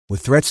With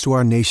threats to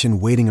our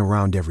nation waiting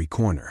around every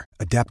corner,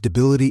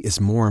 adaptability is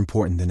more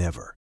important than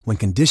ever. When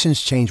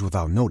conditions change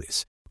without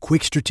notice,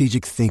 quick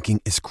strategic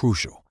thinking is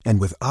crucial.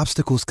 And with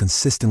obstacles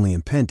consistently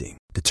impending,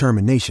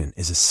 determination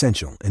is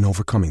essential in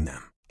overcoming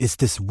them. It's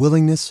this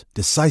willingness,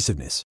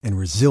 decisiveness, and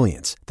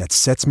resilience that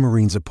sets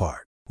Marines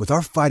apart. With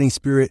our fighting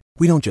spirit,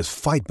 we don't just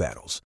fight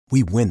battles,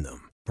 we win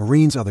them.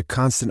 Marines are the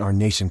constant our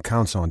nation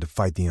counts on to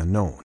fight the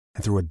unknown.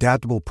 And through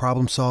adaptable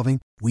problem solving,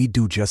 we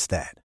do just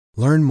that.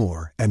 Learn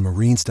more at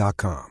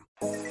marines.com.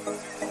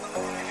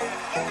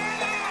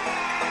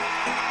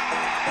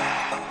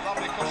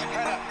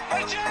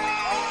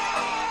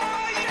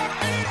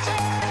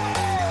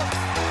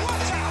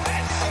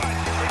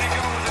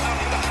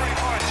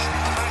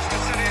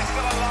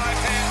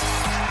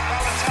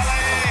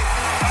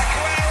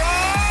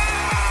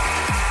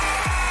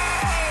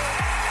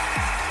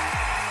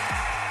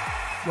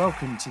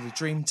 Welcome to the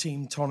Dream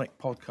Team Tonic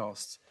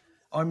podcast.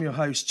 I'm your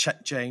host,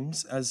 Chet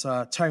James, as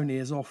Tony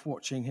is off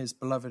watching his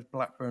beloved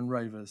Blackburn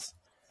Rovers.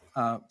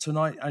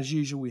 Tonight, as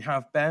usual, we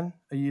have Ben.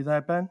 Are you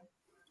there, Ben?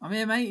 I'm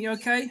here, mate. You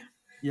okay?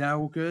 Yeah,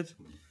 all good.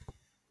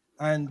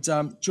 And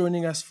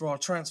joining us for our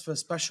transfer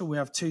special, we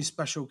have two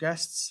special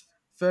guests.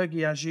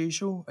 Fergie, as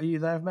usual. Are you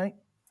there, mate?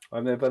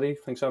 I'm there, buddy.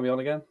 Thanks for having me on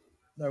again.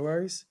 No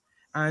worries.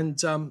 And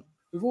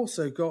we've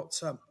also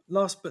got,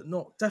 last but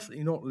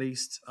definitely not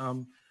least,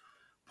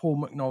 Paul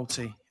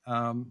McNulty,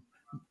 a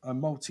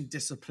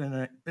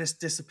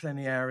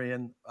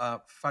multidisciplinarian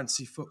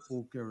fantasy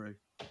football guru.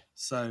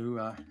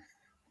 So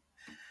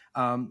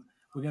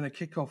we're going to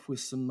kick off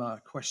with some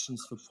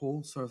questions for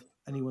Paul. So if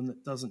anyone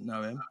that doesn't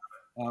know him,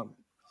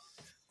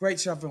 great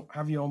to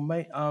have you on,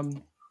 mate.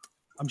 I'm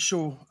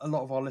sure a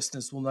lot of our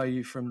listeners will know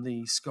you from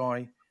the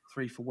Sky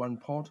 3 for 1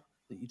 pod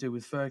that you do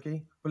with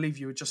Fergie. I believe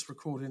you were just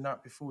recording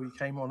that before you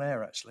came on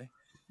air, actually.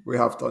 We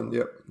have done,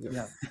 yep.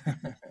 Yeah.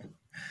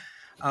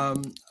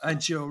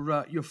 And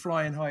you're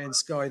flying high in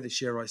Sky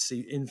this year, I see,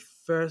 in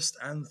first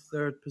and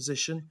third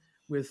position,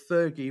 with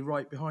Fergie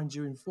right behind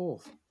you in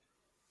fourth.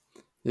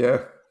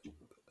 Yeah,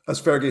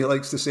 as Fergie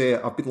likes to say,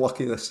 I've been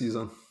lucky this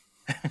season.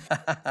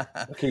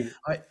 Lucky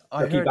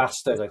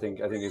bastard, I think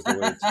is the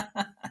word.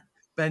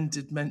 Ben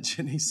did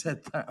mention he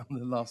said that on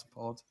the last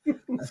pod. I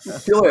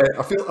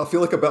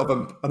feel like a bit of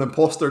an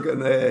imposter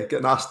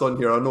getting asked on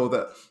here. I know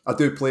that I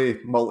do play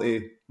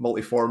multi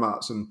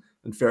formats, and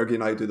Fergie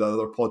and I do the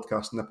other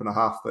podcast, Nip and a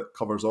Half, that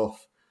covers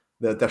off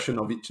the addition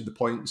of each of the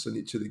points in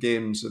each of the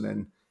games and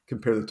then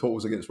compare the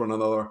totals against one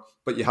another.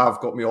 But you have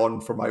got me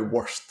on for my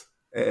worst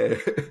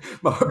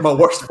my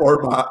worst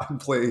format in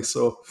play.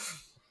 So,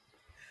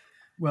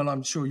 well,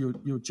 I'm sure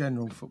your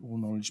general football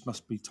knowledge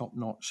must be top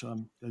notch.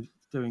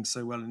 Doing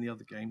so well in the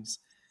other games.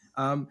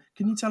 Can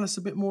you tell us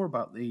a bit more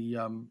about the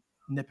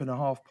Nip and a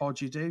Half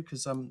pod you do?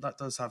 Because that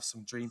does have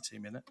some Dream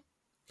Team in it.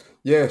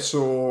 Yeah,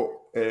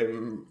 so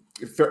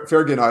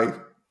Fergie and I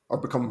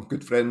have become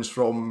good friends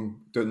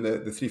from doing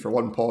the 3 for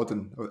 1 pod,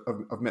 and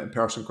I've met in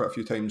person quite a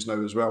few times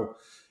now as well.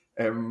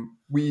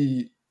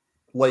 We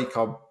like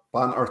a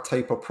banter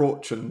type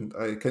approach, and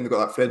I kind of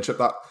got that friendship,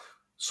 that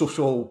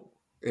social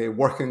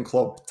working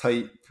club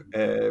type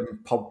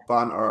pub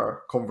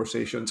banter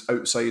conversations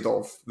outside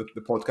of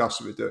the podcasts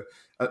that we do.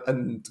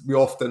 And we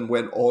often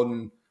went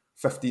on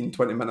 15,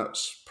 20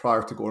 minutes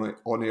prior to going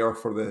on air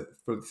for the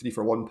 3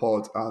 for 1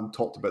 pod and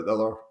talked about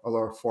the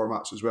other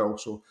formats as well.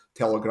 So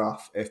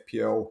Telegraph,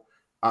 FPL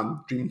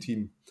and Dream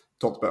Team,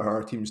 talked about how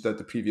our teams did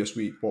the previous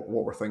week, what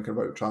we're thinking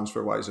about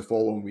transfer-wise the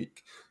following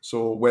week.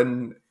 So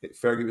when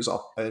Fergie was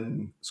up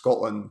in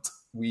Scotland,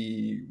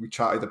 we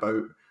chatted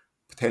about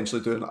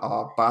potentially doing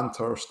a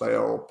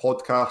banter-style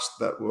podcast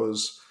that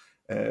was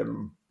a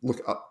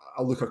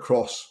look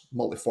across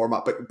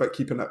multi-format, but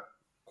keeping it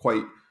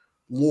quite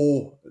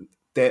low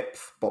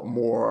depth but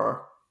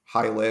more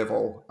high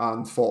level,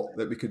 and thought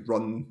that we could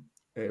run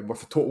with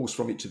the totals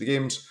from each of the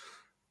games.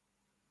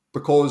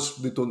 Because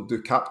we don't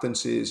do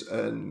captaincies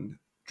in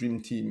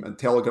Dream Team and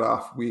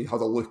Telegraph, we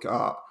had a look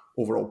at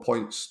overall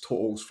points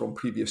totals from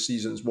previous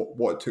seasons,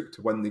 what it took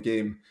to win the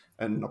game,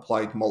 and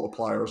applied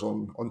multipliers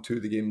on two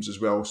of the games as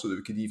well, so that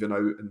we could even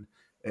out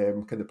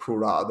and kind of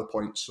pro-rata the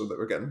points, so that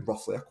we're getting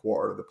roughly a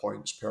quarter of the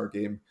points per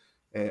game,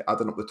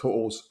 adding up the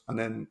totals. And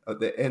then at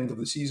the end of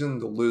the season,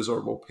 the loser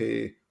will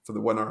pay for the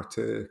winner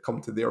to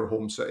come to their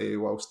home city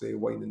whilst they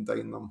wine and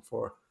dine them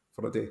for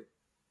a day.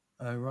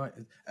 Oh, right.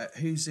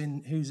 Who's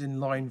in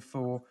line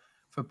for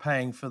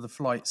paying for the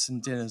flights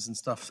and dinners and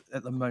stuff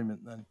at the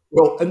moment then?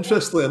 Well,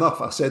 interestingly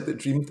enough, I said that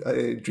Dream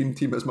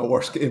Team is my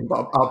worst game, but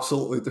I'm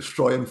absolutely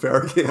destroying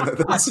Fergie in it.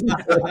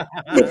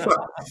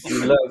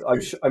 Look,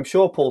 I'm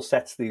sure Paul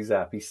sets these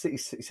up. He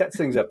sets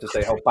things up to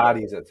say how bad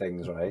he is at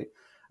things, right?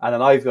 And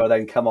then I've got to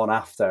then come on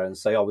after and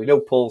say, oh, we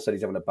know Paul said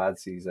he's having a bad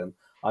season.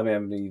 I'm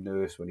having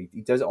nervous when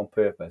he does it on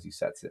purpose. He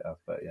sets it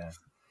up, but yeah.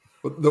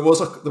 But there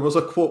was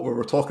a quote where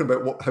we're talking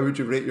about how would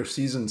you rate your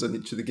seasons in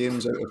each of the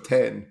games out of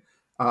 10,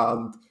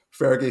 and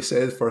Fergie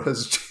said for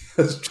his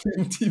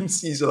Dream Team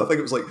season, I think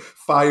it was like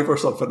 5 or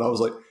something. I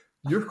was like,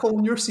 You're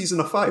calling your season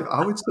a 5.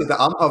 I would say that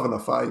I'm having a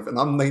 5, and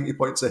I'm 90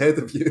 points ahead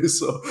of you.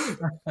 So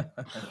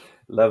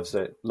Loves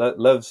it.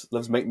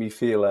 Loves make me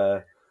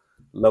feel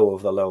low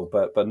of the low.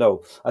 But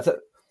no, I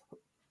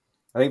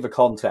think the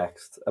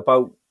context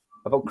about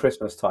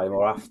Christmas time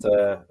or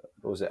after,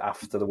 what was it,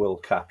 after the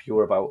World Cup, you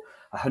were about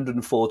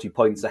 140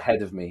 points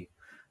ahead of me,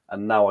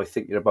 and now I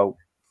think you're about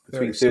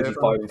between 35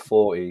 and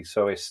 40.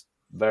 So it's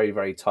very,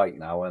 very tight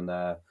now, and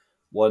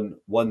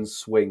one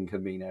swing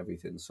can mean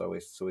everything. So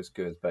it's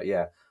good. But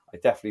yeah, I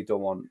definitely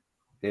don't want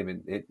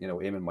him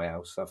in my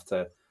house. I have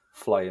to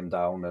fly him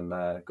down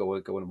and go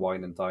and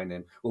wine and dine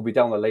in. We'll be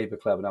down the Labour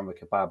Club and having a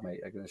kebab,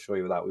 mate. I can assure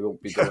you that. We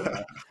won't be going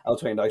out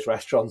to any nice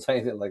restaurants,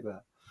 anything like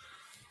that.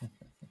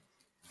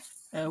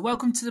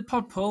 Welcome to the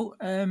pod, Paul.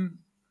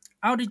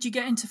 How did you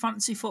get into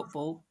fantasy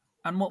football,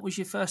 and what was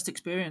your first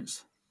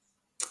experience?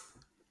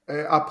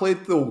 I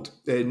played the old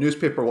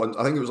newspaper ones.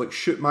 I think it was like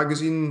Shoot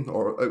magazine,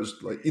 or it was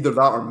like either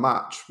that or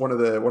Match. One of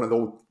the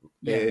old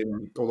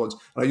old ones.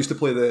 And I used to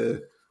play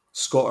the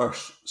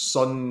Scottish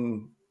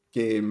Sun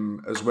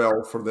game as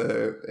well for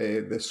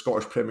the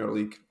Scottish Premier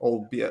League.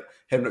 Albeit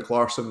Henrik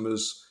Larsson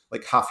was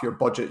like half your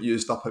budget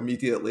used up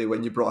immediately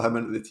when you brought him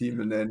into the team,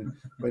 and then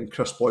when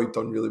Chris Boyd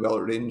done really well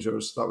at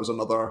Rangers, that was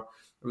another.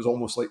 It was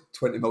almost like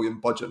 20 million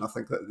budget, and I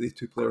think that the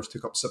two players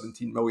took up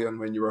 17 million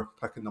when you were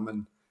picking them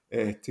in.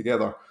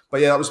 Together,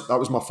 but yeah, that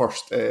was my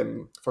first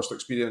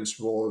experience,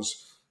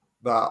 was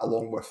that,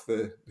 along with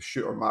the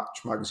Shooter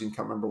Match magazine.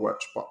 Can't remember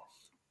which,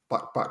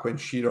 but back when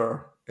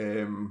Shearer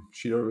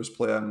was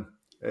playing,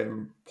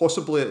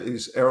 possibly at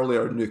his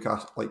earlier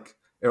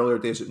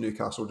days at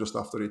Newcastle, just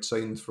after he'd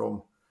signed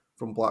from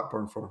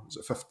Blackburn for, was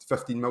it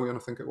 15 million, I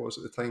think it was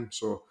at the time.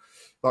 So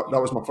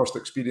that was my first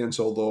experience,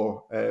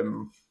 although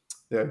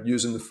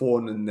using the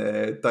phone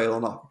and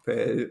dialing up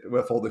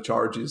with all the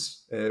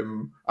charges.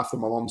 After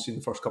my mum seen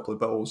the first couple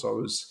of bills, I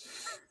was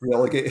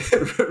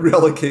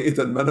relegated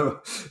and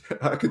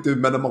I could do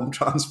minimum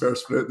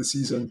transfers throughout the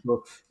season,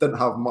 so didn't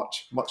have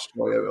much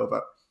joy out of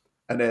it.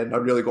 And then I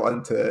really got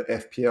into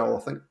FPL,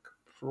 I think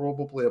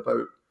probably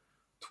about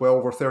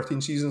 12 or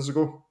 13 seasons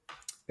ago.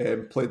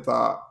 Played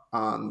that,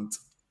 and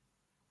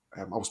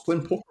I was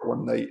playing poker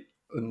one night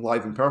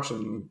live in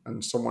person,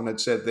 and someone had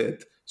said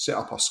they'd set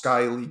up a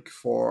Sky League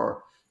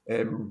for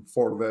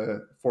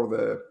the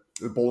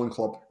bowling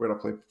club where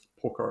I play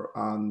poker,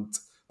 and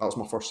that was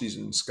my first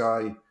season in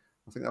Sky.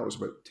 I think that was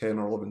about 10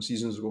 or 11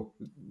 seasons ago.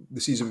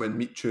 The season when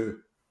Meet Chu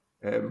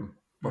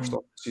burst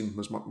off the scene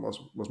was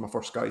my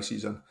first Sky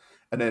season.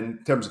 And then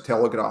in terms of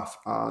Telegraph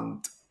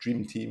and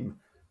Dream Team,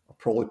 I've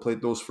probably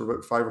played those for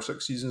about 5 or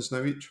 6 seasons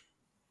now each.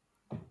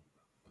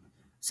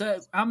 So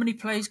how many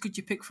players could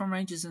you pick from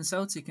Rangers and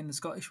Celtic in the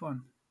Scottish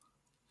one?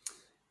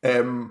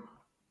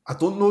 I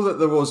don't know that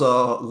there was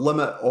a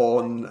limit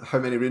on how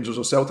many Rangers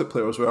or Celtic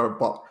players were,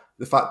 but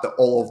the fact that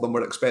all of them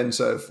were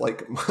expensive,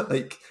 like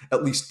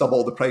at least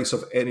double the price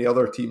of any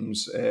other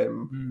teams.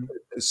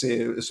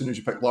 Say, as soon as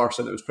you picked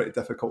Larsson, it was pretty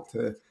difficult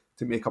to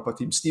make up a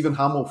team. Stephen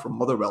Hamill from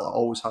Motherwell, I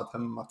always had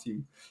him in my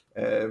team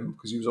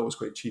because he was always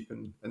quite cheap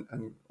and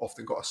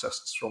often got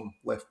assists from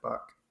left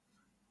back.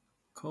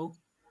 Cool.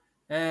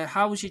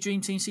 How was your Dream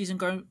Team season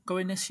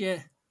going this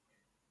year?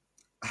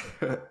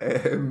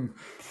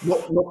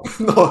 Not.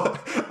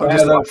 I'm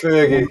just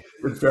Fergie.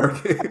 With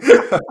Fergie.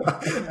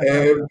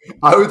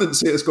 I wouldn't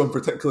say it's gone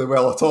particularly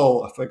well at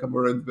all. I think I'm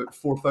around about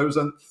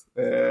 4,000th,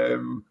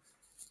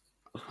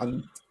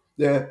 and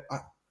yeah,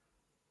 I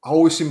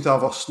always seem to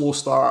have a slow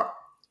start,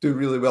 do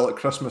really well at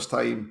Christmas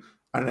time,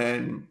 and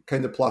then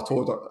kind of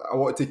plateaued. I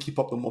wanted to keep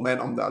up the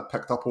momentum that I'd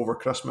picked up over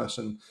Christmas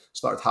and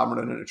started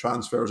hammering into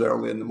transfers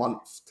early in the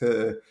month,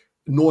 to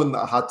knowing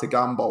that I had to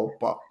gamble,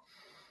 but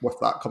with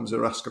that comes the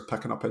risk of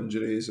picking up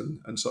injuries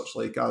and such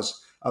like,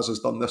 as is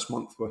done this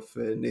month with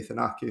Nathan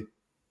Ake.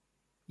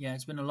 Yeah,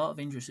 it's been a lot of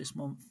injuries this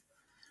month.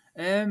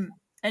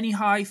 Any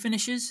high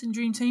finishes in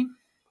Dream Team?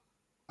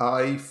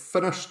 I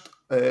finished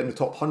in the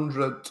top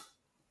 100.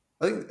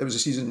 I think it was a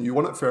season you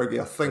won it,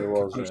 Fergie. I think it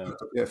was,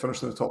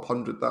 finished in the top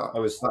 100. That I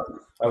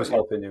was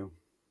helping you.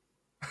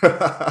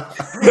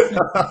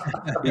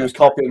 He was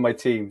copying my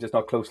team, just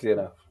not closely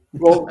enough.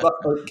 Well,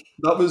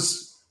 that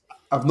was.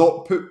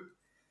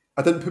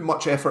 I didn't put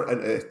much effort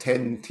into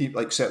 10 team,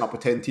 like setting up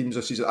with 10 teams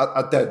this season.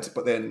 I did,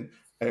 but then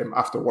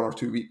after 1 or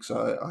 2 weeks,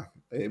 I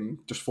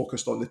just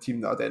focused on the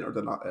team that I'd entered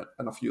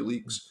in a few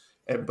leagues.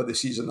 But the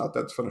season I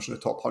did finish in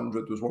the top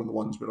 100 was one of the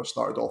ones where I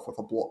started off with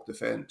a block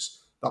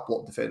defence. That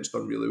block defence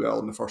done really well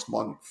in the first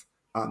month,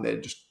 and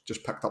then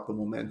just picked up the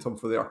momentum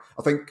for there.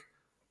 I think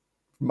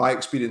my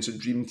experience in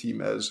Dream Team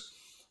is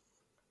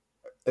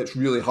it's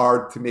really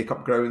hard to make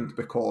up ground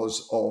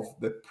because of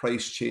the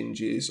price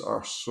changes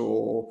are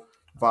so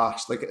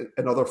vast. Like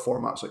in other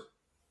formats like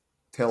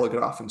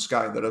Telegraph and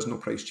Sky, there is no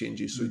price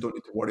changes, so you don't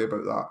need to worry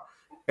about that.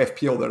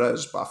 FPL there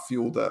is, but I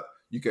feel that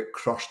you get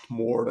crushed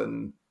more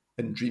in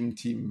Dream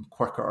Team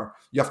quicker.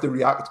 You have to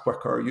react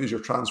quicker, use your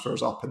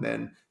transfers up, and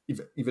then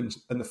even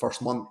in the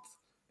first month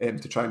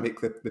to try and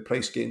make the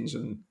price gains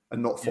and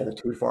not fall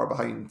too far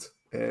behind.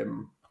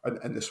 And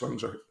the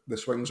swings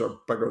are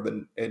bigger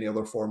than any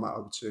other format, I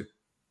would say.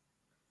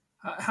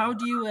 How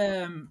do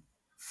you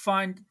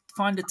find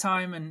a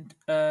time and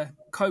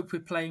cope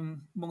with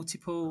playing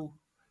multiple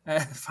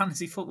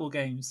fantasy football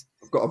games?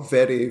 I've got a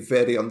very,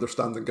 very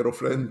understanding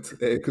girlfriend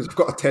because I've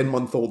got a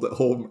 10-month-old at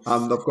home,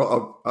 and I've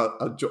got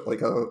a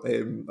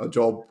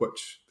job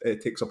which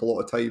takes up a lot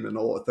of time and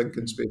a lot of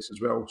thinking space as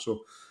well.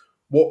 So,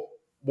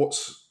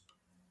 what's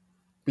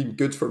been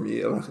good for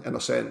me in a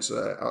sense,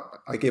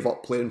 I gave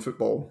up playing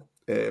football.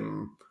 I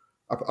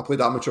played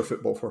amateur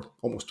football for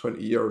almost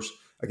 20 years.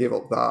 I gave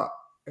up that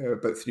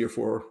about 3 or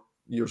 4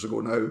 years ago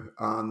now,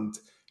 and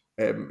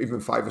even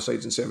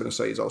 5-a-sides and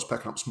 7-a-sides, I was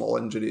picking up small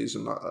injuries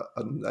and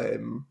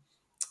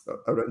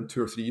around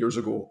 2 or 3 years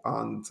ago,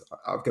 and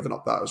I've given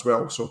up that as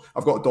well. So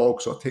I've got a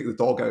dog, so I take the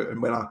dog out,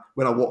 and when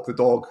I walk the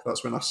dog,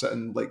 that's when I sit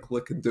and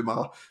look and do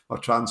my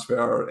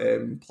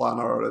transfer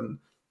planner and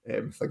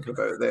thinking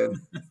about it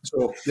then.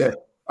 So yeah,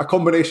 a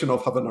combination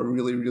of having a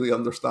really, really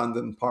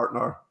understanding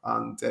partner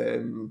and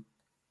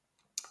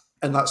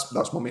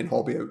that's my main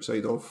hobby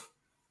outside of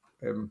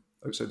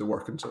the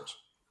work and such.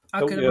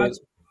 I can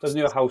imagine. Doesn't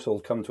your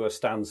household come to a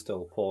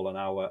standstill, Paul, an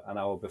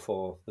hour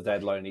before the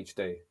deadline each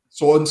day?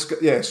 So on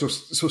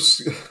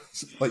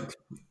like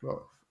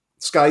well,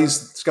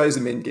 Sky's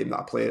the main game that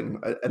I play in,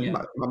 and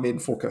my main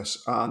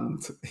focus. And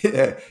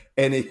yeah,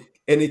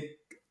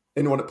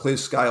 anyone that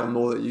plays Sky will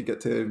know that you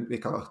get to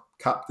make a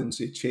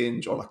captaincy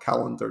change on a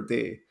calendar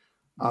day,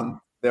 and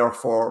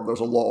therefore there's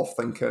a lot of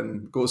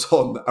thinking goes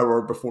on the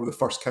hour before the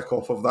first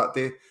kickoff of that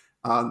day.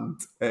 And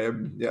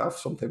I've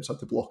sometimes had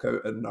to block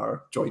out in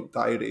our joint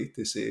diary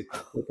to say,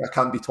 look, I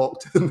can't be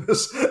talked to in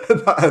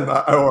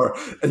that hour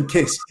in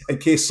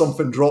case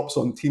something drops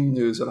on team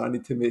news and I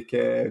need to make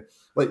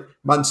like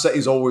Man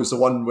City's always the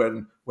one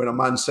when a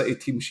Man City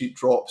team sheet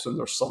drops and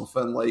there's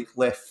something like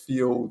left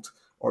field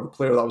or the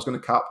player that I was going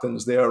to captain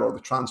is there or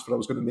the transfer I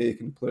was going to make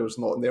and the player's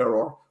not in there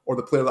or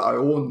the player that I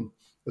own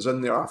is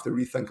in there, I have to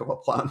rethink of a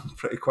plan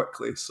pretty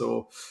quickly.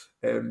 So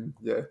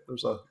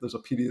there's a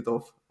period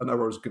of an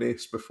hour's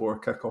grace before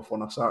kick-off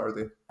on a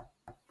Saturday.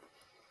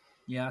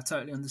 Yeah, I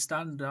totally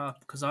understand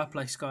because I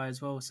play Sky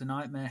as well. It's a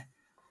nightmare,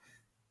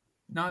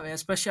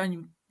 especially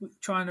when you're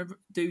trying to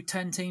do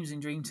 10 teams in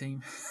Dream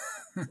Team.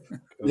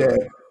 Yeah,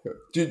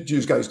 do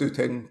you guys do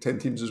 10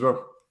 teams as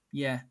well?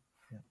 Yeah,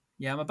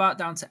 I'm about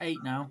down to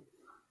 8 now,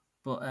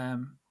 but a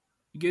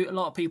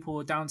lot of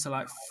people are down to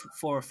like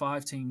 4 or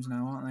 5 teams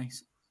now, aren't they?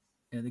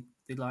 Yeah,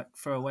 they like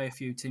throw away a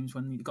few teams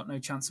when you've got no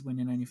chance of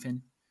winning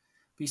anything.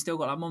 But you still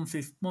got like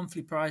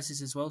monthly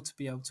prizes as well to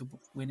be able to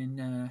win in.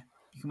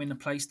 You can win a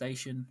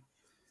PlayStation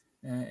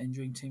in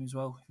Dream Team as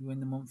well if you win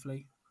the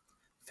monthly.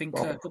 I think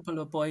a couple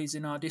of boys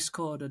in our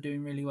Discord are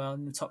doing really well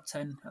in the top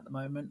 10 at the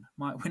moment.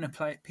 Might win a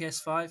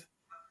PS5.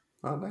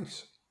 Ah,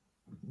 nice.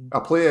 I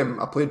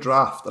play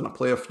draft and I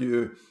play a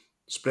few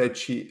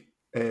spreadsheet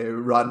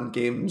run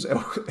games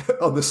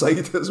on the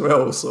side as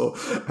well. So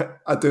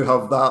I do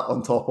have that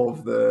on top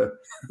of the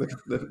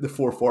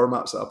 4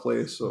 formats that I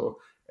play. So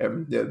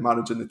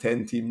managing the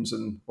 10 teams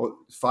and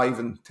 5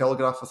 in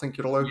Telegraph, I think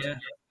you're allowed.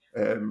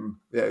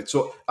 Yeah.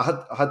 So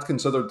I had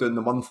considered doing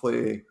the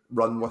monthly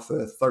run with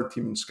the third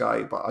team in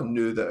Sky, but I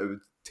knew that it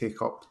would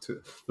take up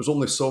to. There's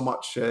only so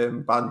much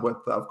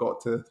bandwidth that I've got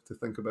to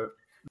think about.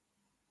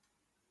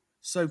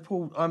 So,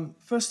 Paul,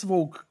 first of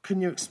all, can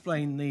you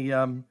explain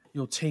the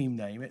your team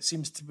name? It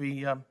seems to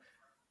be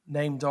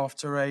named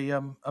after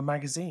a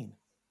magazine.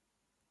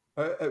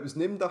 It was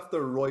named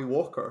after Roy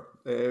Walker.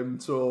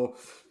 So,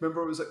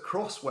 remember, it was at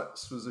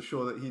Crosswits was the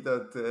show that he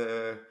did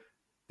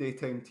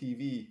daytime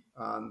TV,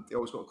 and he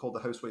always got called the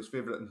Housewife's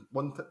Favourite. And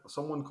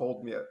someone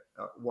called me at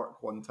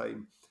work one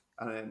time,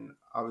 and then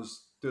I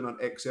was doing an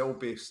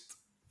Excel-based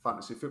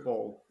fantasy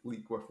football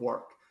league with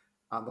work,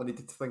 and I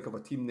needed to think of a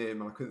team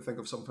name, and I couldn't think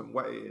of something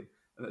witty,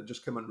 and it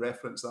just came in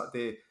reference that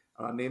day,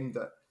 and I named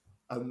it.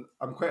 And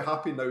I'm quite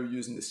happy now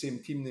using the same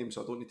team name,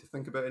 so I don't need to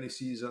think about any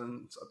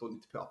seasons. I don't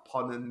need to put a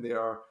pun in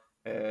there.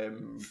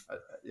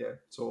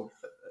 So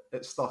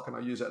it's stuck, and I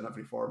use it in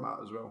every format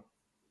as well.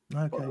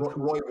 Okay, but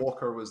Roy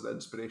Walker was the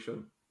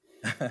inspiration.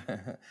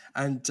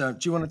 And do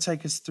you want to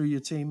take us through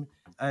your team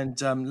and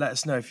let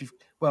us know if you've?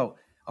 Well,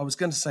 I was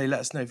going to say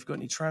let us know if you've got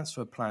any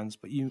transfer plans,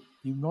 but you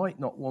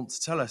might not want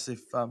to tell us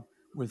if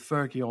with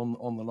Fergie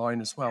on the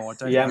line as well. I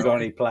don't. He hasn't got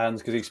any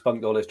plans because he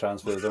spunked all his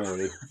transfers. Don't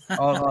worry.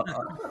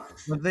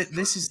 Well,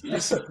 this is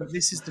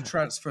the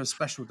transfer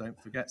special.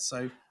 Don't forget.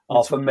 So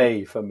for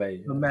May.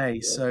 Yeah.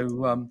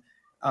 So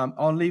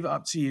I'll leave it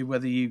up to you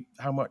whether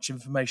how much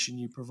information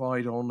you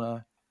provide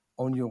on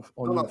your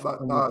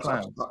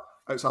plan.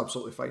 It's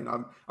absolutely fine.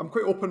 I'm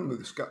quite open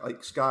with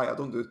Sky. I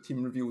don't do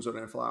team reviews or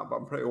anything like that, but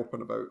I'm pretty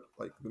open about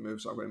like the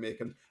moves I'm going to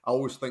make. And I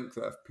always think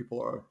that if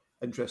people are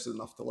interested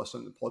enough to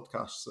listen to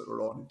podcasts that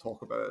we're on and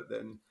talk about it,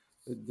 then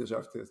they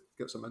deserve to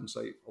get some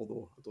insight.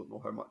 Although I don't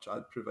know how much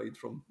I'd provide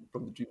from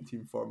the Dream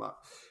Team format.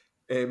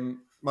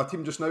 My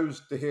team just now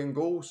is De Gea in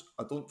goals.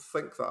 I don't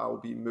think that I'll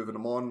be moving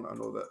them on. I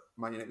know that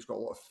Man United's got a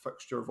lot of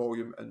fixture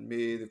volume in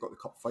May. They've got the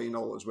cup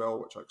final as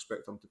well, which I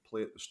expect them to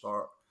play at the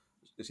start.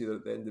 It's either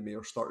at the end of May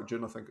or start of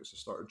June. I think it's the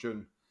start of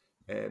June.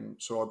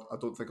 So I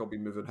don't think I'll be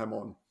moving him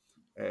on.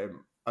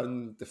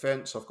 In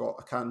defence, I've got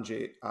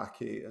Akanji,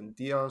 Ake, and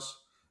Diaz.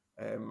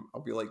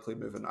 I'll be likely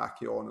moving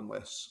Ake on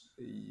unless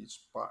he's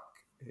back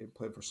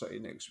playing for City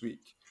next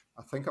week.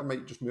 I think I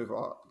might just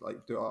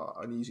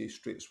an easy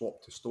straight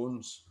swap to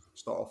Stones,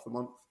 start off the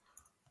month.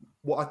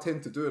 What I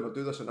tend to do, and I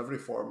do this in every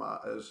format,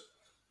 is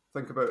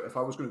think about if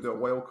I was going to do a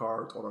wild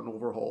card or an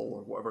overhaul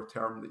or whatever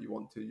term that you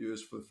want to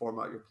use for the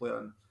format you're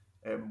playing,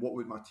 what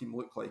would my team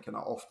look like? And I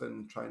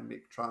often try and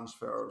make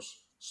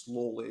transfers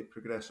slowly,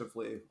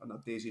 progressively, and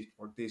a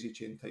daisy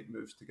chain type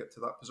moves to get to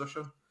that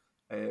position.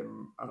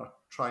 And I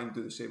try and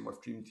do the same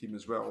with Dream Team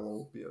as well,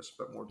 albeit it's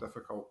a bit more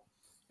difficult.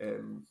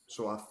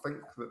 So I think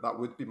that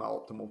would be my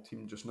optimal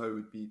team just now,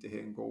 would be De Gea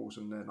in goals,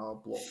 and then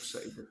I'll block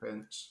City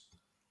defence.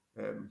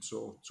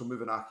 So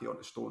moving Ake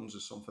onto Stones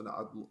is something that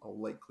I'll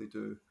likely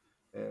do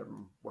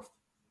with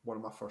one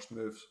of my first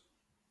moves.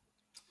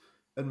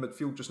 In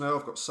midfield just now,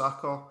 I've got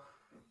Saka.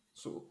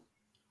 So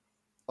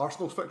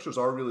Arsenal's fixtures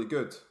are really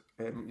good,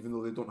 even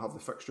though they don't have the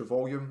fixture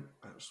volume.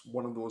 It's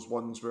one of those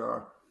ones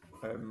where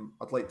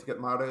I'd like to get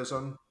Mahrez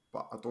in,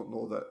 but I don't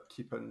know that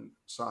keeping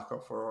Saka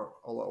for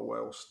a little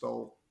while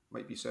still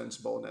might be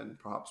sensible, and then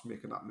perhaps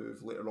making that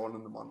move later on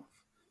in the month.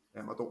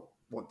 I don't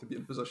want to be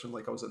in a position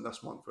like I was in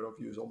this month where I've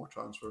used all my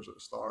transfers at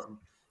the start, and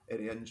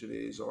any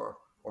injuries or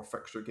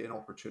fixture gain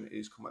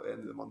opportunities come at the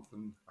end of the month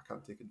and I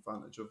can't take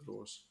advantage of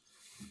those.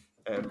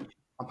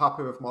 I'm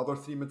happy with my other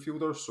three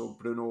midfielders, so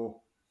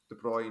Bruno, De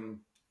Bruyne,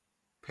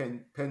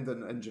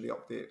 pending injury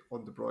update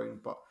on De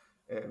Bruyne, but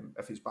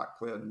if he's back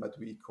playing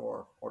midweek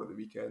or at the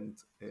weekend,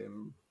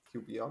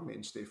 he'll be a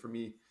mainstay for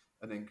me.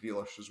 And then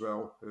Grealish as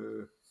well,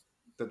 who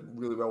did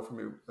really well for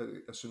me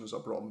as soon as I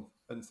brought him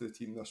into the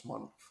team this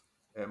month.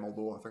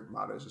 Although I think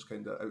Mahrez has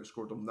kind of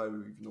outscored him now,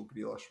 even though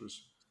Grealish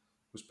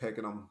was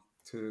pegging him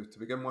to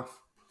begin with.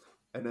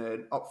 And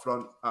then up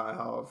front, I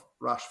have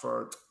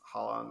Rashford,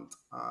 Haaland,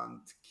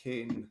 and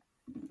Kane.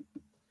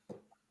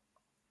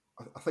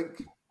 I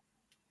think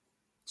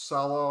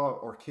Salah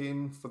or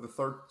Kane for the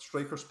third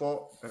striker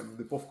spot.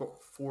 They both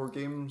got 4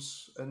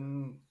 games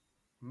in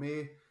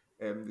May,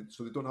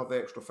 so they don't have the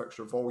extra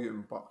fixture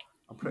volume, but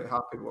I'm pretty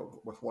happy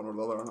with one or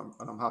the other,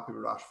 and I'm happy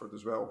with Rashford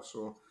as well.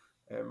 So,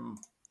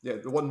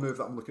 the one move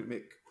that I'm looking to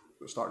make at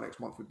the start of next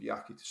month would be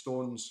Ake to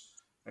Stones,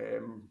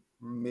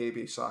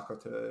 maybe Saka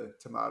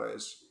to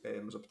Mahrez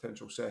as a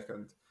potential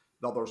second.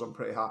 The others I'm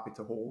pretty happy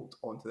to hold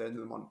on to the end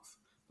of the month.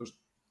 There's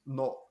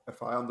not,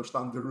 if I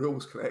understand the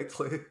rules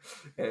correctly,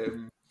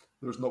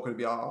 there's not going to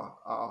be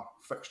a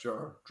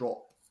fixture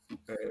drop,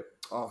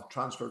 a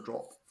transfer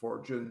drop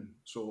for June.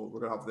 So we're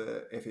going to have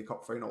the FA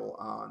Cup final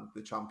and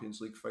the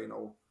Champions League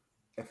final.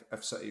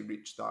 If City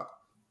reach that,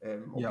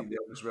 I'll be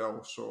there as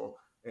well. So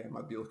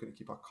I'd be looking to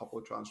keep a couple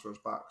of transfers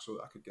back so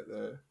that I could get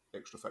the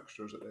extra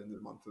fixtures at the end of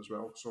the month as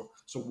well. So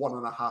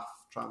 1.5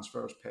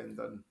 transfers penned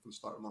in for the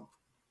start of the month.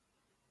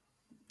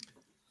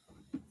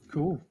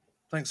 Cool.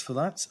 Thanks for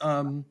that.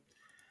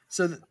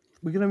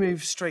 We're going to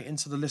move straight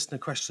into the listener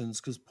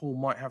questions because Paul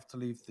might have to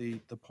leave the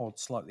pod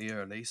slightly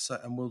early.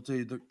 And we'll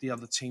do the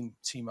other team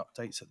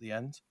updates at the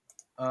end.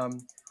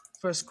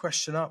 First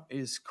question up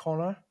is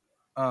Connor.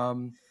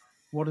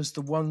 What is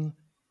the one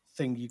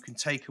thing you can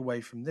take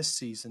away from this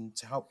season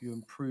to help you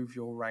improve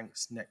your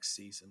ranks next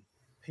season?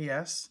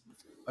 P.S.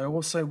 I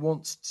also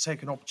want to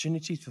take an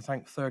opportunity to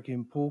thank Fergie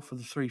and Paul for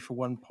the 3 for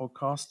 1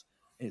 podcast.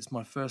 It's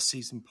my first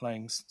season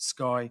playing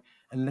Sky,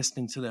 and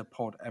listening to their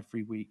pod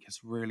every week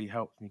has really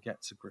helped me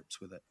get to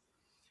grips with it.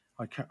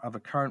 I have a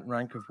current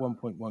rank of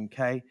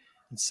 1.1k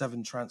and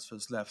 7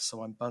 transfers left,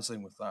 so I'm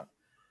buzzing with that.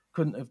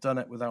 Couldn't have done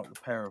it without the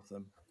pair of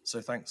them.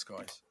 So thanks,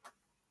 guys.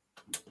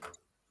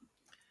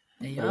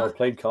 Well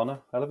played, Connor.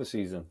 Hell of a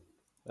season.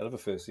 Hell of a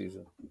first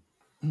season.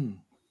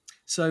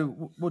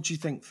 So what do you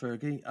think,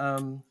 Fergie?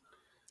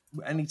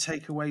 Any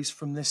takeaways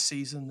from this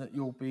season that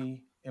you'll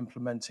be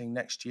implementing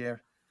next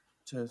year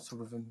to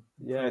sort of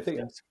improve I think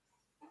things?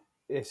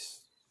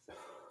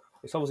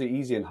 It's obviously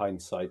easy in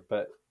hindsight,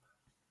 but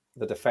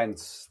the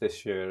defence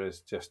this year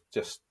is just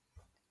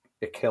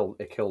it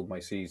killed my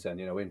season.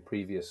 In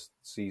previous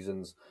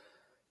seasons,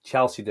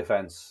 Chelsea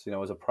defence,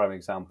 as a prime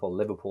example,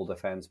 Liverpool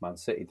defence, Man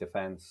City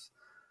defence,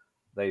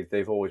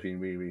 they've always been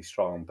really, really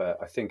strong. But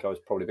I think I was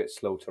probably a bit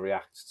slow to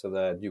react to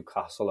the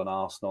Newcastle and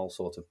Arsenal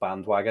sort of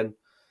bandwagon.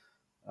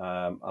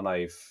 And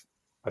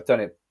I've done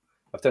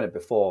it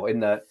before in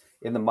the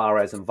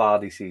Mahrez and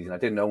Vardy season. I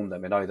didn't own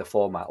them in either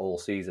format all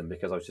season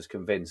because I was just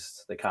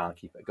convinced they can't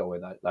keep it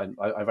going.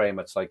 I very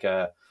much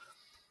I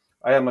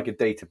am like a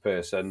data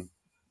person,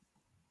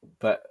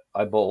 but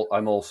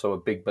I'm also a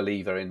big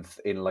believer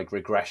in like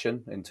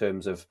regression in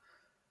terms of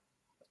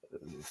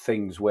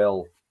things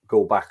will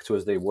go back to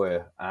as they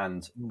were.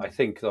 And I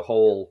think the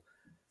whole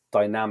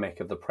dynamic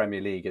of the Premier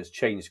League has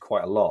changed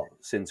quite a lot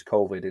since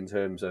COVID in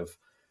terms of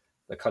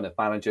the kind of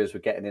managers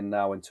we're getting in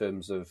now, in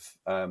terms of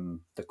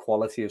the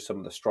quality of some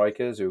of the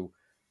strikers who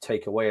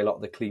take away a lot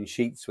of the clean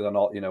sheets with an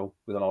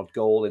odd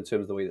goal, in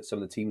terms of the way that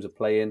some of the teams are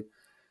playing,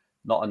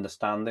 not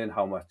understanding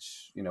how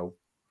much,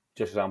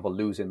 just for example,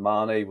 losing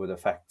Mane would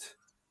affect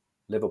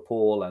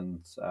Liverpool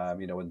and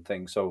and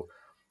things. So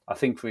I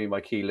think for me,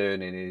 my key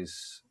learning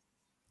is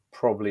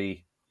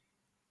probably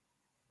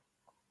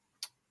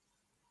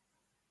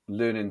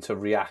learning to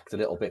react a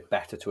little bit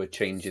better to a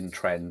change in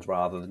trend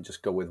rather than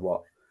just go with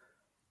what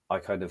I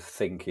kind of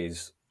think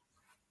is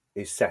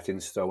set in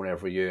stone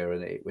every year,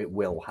 and it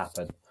will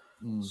happen.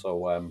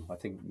 So I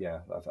think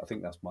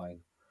that's mine.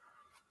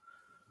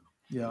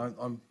 Yeah,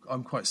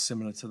 I'm quite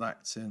similar to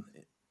that in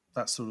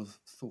that sort of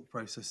thought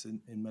process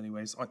in many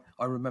ways.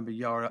 I remember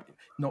Yaya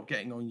not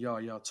getting on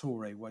Yaya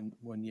Toure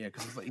one year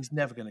because I thought he's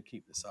never going to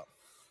keep this up.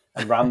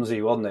 And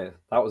Ramsey, wasn't it?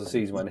 That was the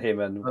season when him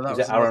and Oh, that is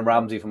was it Aaron another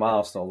Ramsey from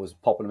Arsenal was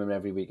popping him in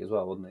every week as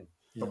well, wasn't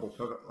he? Double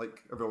pivot,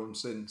 like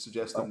everyone's saying,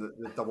 suggesting that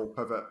the double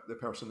pivot, the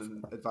person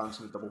in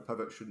advancing the double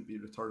pivot shouldn't be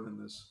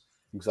returning as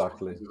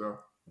Exactly. as they were.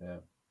 Yeah.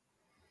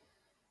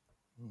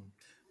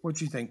 What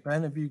do you think,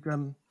 Ben? Have you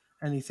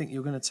anything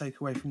you're going to take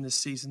away from this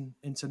season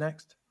into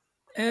next?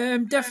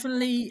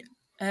 Definitely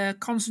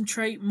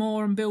concentrate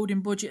more on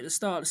building budget at the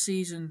start of the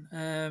season.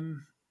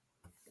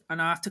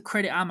 And I have to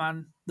credit our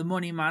man, the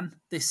money man,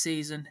 this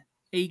season.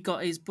 He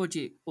got his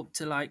budget up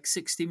to like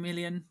 60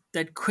 million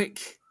dead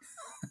quick.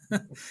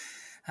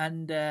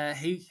 And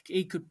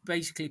he could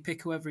basically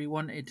pick whoever he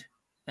wanted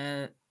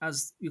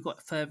as you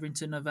got further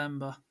into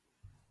November.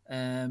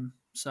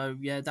 So,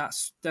 yeah,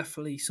 that's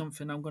definitely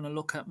something I'm going to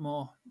look at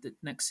more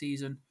next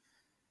season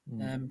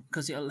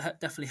because it'll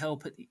definitely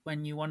help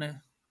when you want to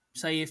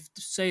say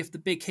if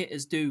the big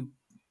hitters do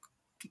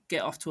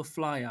get off to a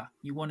flyer,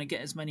 you want to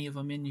get as many of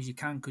them in as you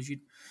can because you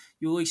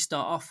always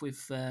start off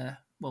with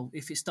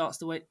if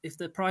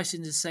the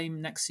pricing is the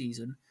same next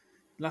season,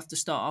 you'll have to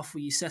start off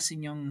with your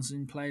Sesson Youngs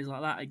and players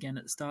like that again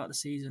at the start of the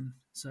season.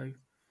 So I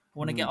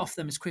want to get off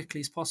them as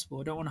quickly as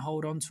possible. I don't want to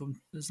hold on to them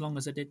as long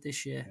as I did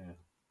this year.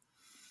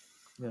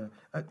 Yeah,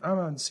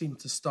 Aman seemed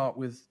to start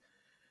with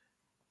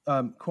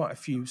quite a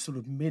few sort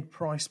of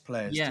mid-price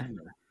players, didn't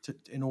he?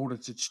 In order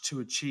to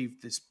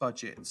achieve this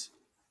budget,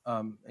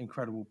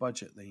 incredible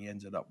budget that he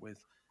ended up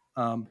with.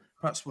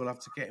 Perhaps we'll have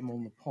to get him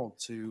on the pod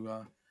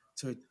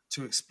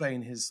to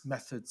explain his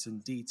methods in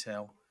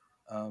detail.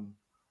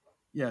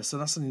 So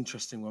that's an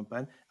interesting one,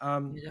 Ben.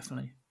 Yeah,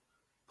 definitely.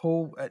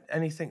 Paul,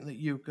 anything that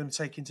you're going to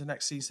take into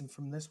next season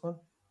from this one?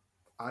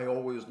 I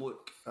always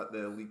look at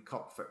the League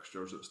Cup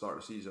fixtures at the start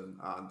of the season,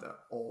 and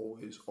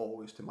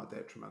always to my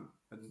detriment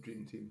in the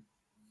Dream Team.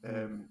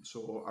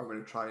 So I'm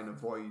going to try and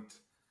avoid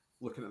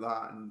looking at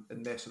that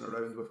and messing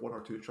around with one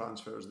or two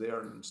transfers there,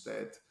 and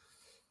instead,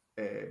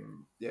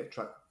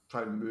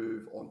 try and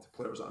move on to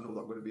players that I know that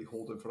I'm going to be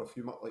holding for a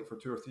few months, like for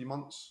 2 or 3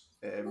 months,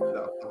 that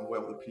I've done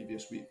well the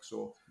previous week.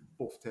 So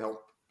both to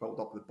help build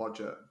up the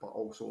budget, but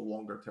also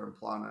longer term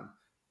planning,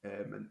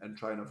 and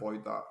try and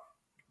avoid that.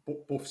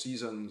 Both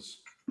seasons,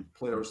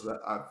 players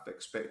that I've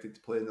expected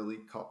to play in the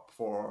League Cup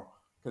for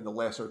kind of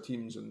lesser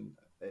teams and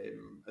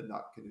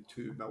that kind of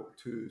 2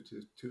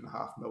 to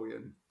 2.5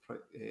 million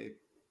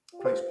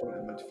price point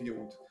in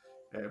midfield,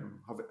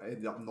 have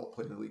ended up not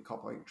playing the League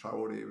Cup. I think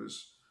Traore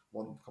was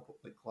one couple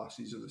like last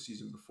season, the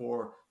season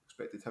before.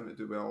 Expected him to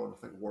do well, and I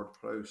think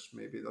Ward-Prowse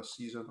maybe this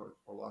season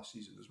or last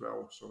season as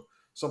well. So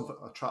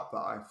a trap that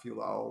I feel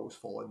that I always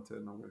fall into,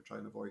 and I'm going to try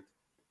and avoid.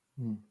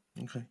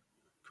 Okay,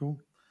 cool.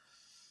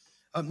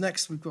 Up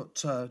next, we've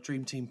got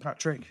Dream Team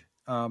Patrick.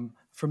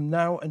 From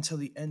now until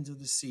the end of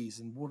the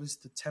season, what is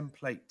the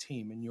template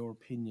team, in your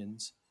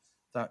opinions,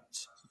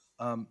 that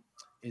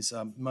is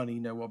money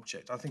no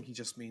object? I think he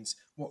just means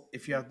what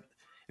if you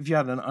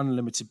had an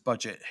unlimited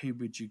budget, who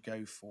would you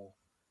go for?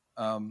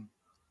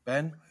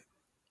 Ben?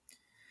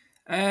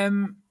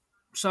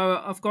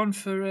 So I've gone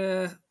for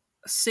a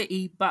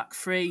City back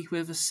three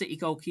with a City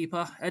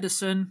goalkeeper,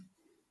 Ederson,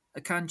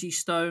 Akanji,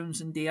 Stones,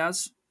 and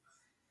Diaz.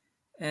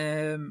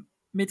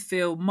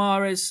 Midfield,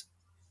 Mahrez,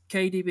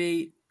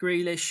 KDB,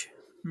 Grealish,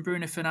 and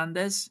Bruno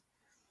Fernandes.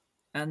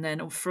 And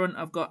then up front,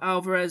 I've got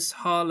Alvarez,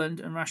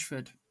 Haaland, and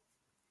Rashford.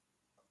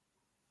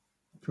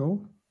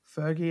 Cool.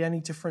 Fergie,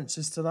 any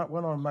differences to that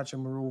one? I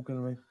imagine we're all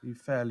going to be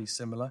fairly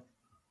similar.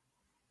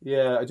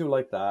 Yeah, I do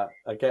like that.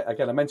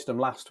 Again, I mentioned them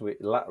last week.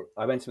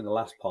 I mentioned them in the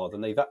last pod,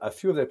 and a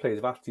few of their players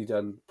have actually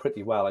done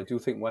pretty well. I do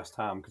think West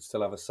Ham could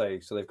still have a say.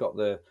 So they've got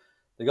the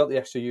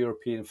extra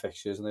European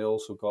fixtures, and they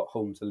also got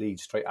home to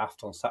Leeds straight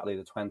after on Saturday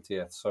the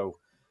 20th. So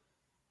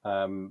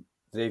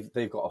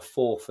they've got a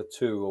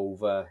 4-for-2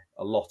 over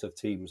a lot of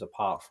teams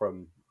apart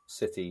from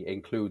City,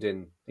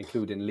 including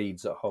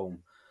Leeds at home.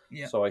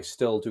 Yeah. So I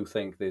still do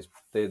think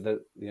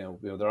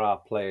there are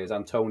players.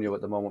 Antonio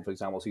at the moment, for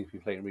example, seems to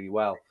be playing really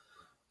well.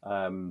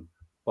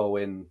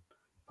 Bowen,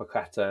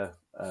 Paqueta,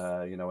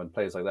 and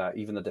players like that.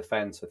 Even the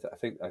defence, I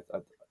think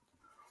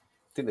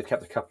they've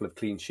kept a couple of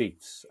clean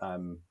sheets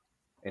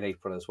in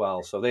April as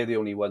well. So they're the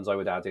only ones I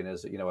would add in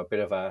as a bit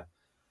of a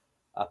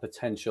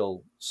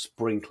potential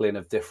sprinkling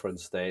of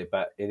difference there.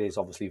 But it is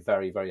obviously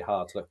very, very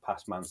hard to look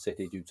past Man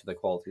City due to the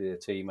quality of their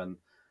team and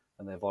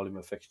their volume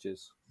of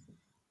fixtures.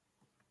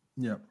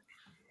 Yeah.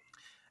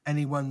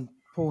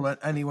 Paul,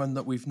 anyone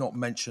that we've not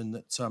mentioned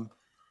that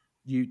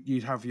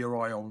you'd have your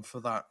eye on for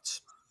that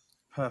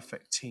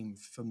perfect team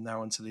from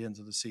now until the end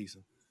of the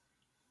season?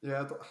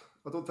 Yeah,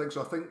 I don't think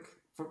so. I think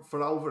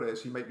for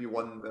Alvarez, he might be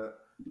one that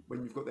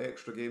when you've got the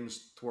extra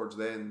games towards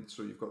the end,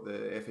 so you've got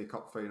the FA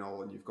Cup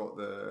final and you've got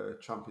the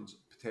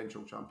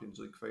potential Champions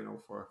League final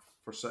for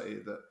City,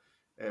 that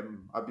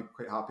I'd be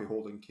quite happy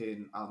holding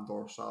Kane and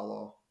or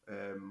Salah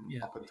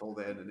up until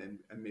then,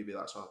 and maybe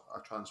that's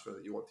a transfer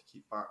that you want to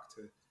keep back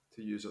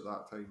to use at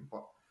that time.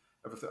 But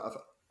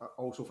I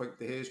also think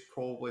De Gea's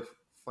probably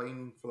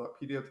fine for that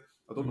period.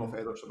 I don't know if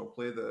Ederson will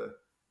play the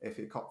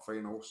FA Cup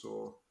final,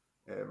 so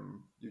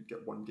you'd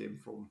get one game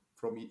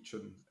from each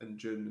in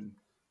June,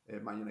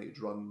 and Man United's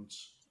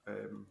runs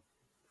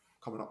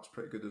coming up is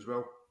pretty good as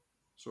well.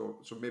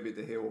 So maybe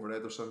De Gea over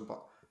Ederson,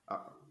 but I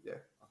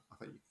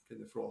think you can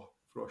kind of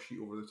throw a sheet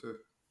over the two.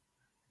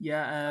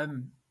 Yeah,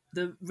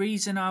 the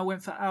reason I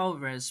went for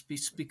Alvarez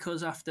is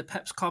because after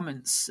Pep's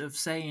comments of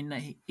saying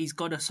that he's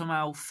got to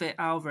somehow fit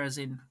Alvarez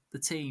in the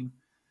team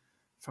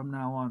from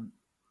now on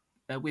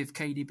with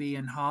KDB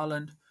and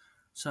Haaland.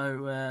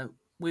 So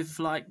with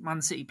like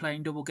Man City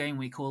playing double game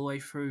week all the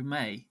way through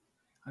May,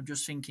 I'm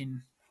just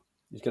thinking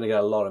he's going to get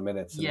a lot of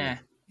minutes. Yeah,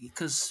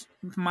 because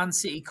Man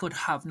City could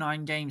have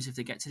 9 games if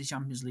they get to the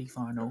Champions League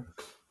final,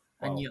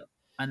 Wow.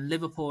 and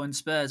Liverpool and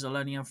Spurs will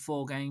only have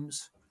 4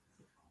 games.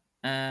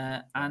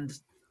 And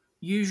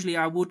usually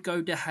I would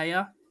go De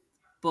Gea,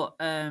 but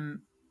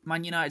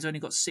Man United's only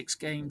got 6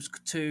 games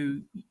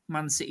to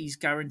Man City's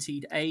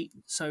guaranteed 8.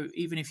 So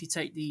even if you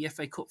take the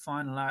FA Cup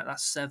final out,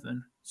 that's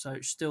 7. So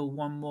it's still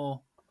 1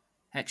 more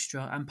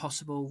extra, and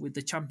possible with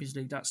the Champions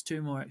League, that's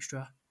 2 more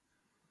extra.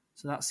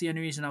 So that's the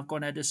only reason I've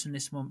gone Ederson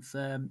this month.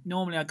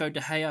 Normally I go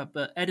De Gea,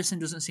 but Ederson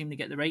doesn't seem to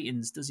get the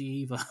ratings, does he,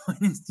 either?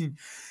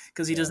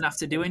 Because he doesn't have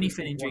to do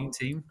anything in Dream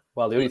Team.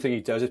 Well, the only thing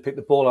he does is pick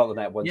the ball out of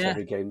the net once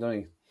every game, doesn't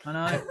he? I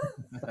know.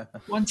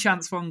 1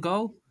 chance, 1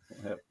 goal.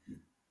 Yep.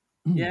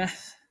 Yeah,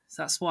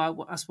 so that's why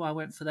I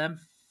went for them.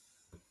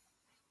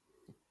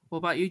 What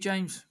about you,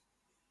 James?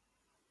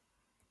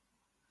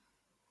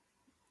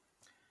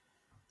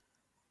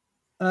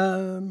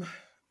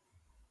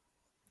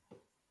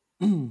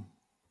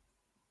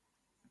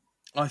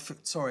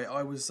 Sorry,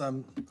 I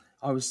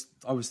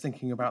was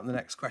thinking about the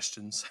next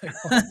question. So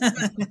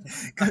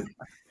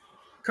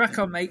Crack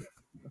on, mate.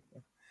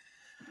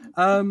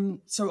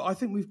 So I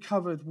think we've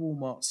covered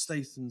Walmart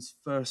Statham's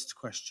first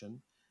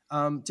question.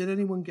 Did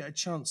anyone get a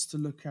chance to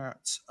look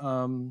at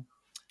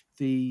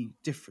the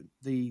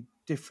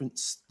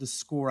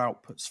score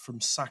outputs from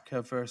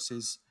Saka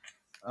versus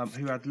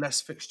who had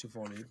less fixture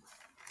volume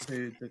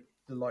to the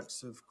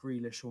likes of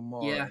Grealish or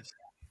Mahrez? Yeah,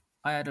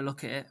 I had a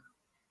look at it.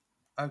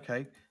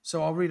 Okay,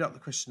 so I'll read out the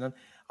question then.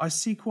 I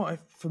see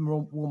from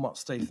Walmart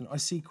Statham, I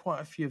see quite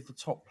a few of the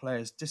top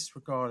players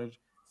disregarded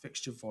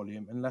fixture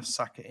volume and left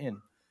Saka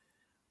in.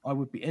 I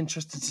would be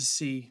interested to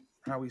see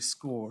how he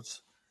scored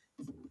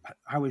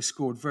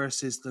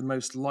versus the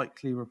most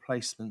likely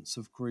replacements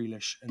of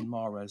Grealish and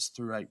Mahrez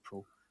through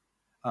April.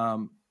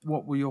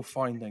 What were your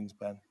findings,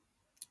 Ben?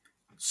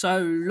 So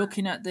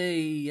looking at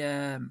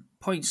the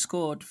points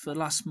scored for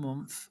last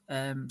month,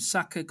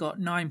 Saka got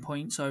 9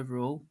 points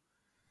overall.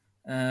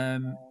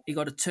 He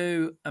got a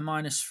 2, a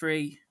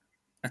 -3,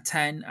 a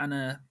 10, and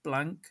a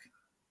blank.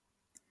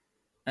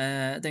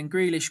 Then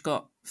Grealish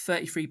got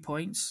 33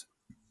 points.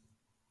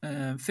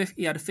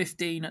 He had a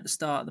 15 at the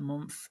start of the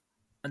month,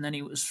 and then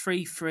he was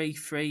 3, 3,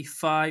 3,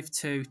 5,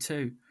 2,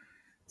 2.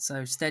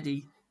 So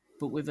steady,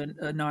 but with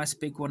a nice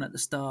big one at the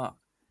start.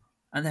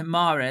 And then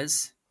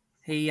Mahrez,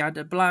 he had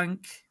a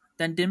blank,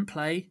 then didn't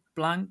play,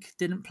 blank,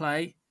 didn't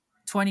play,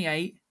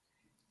 28,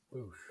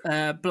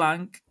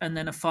 blank, and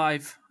then a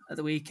 5 at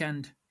the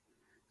weekend.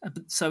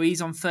 So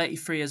he's on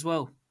 33 as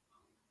well.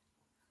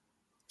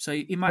 So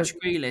he matched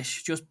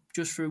Grealish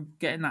just through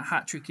getting that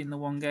hat-trick in the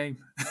one game.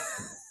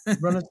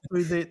 Run us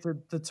through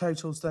the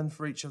totals then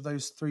for each of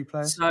those 3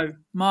 players. So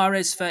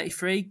Mahrez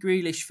 33,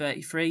 Grealish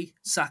 33,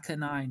 Saka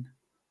 9.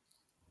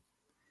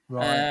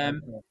 Right.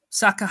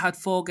 Saka had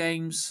 4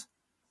 games,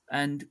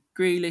 and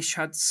Grealish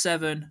had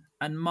 7,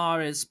 and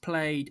Mahrez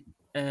played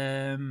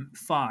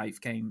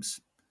 5 games.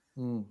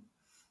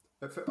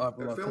 It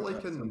felt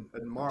like in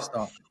March.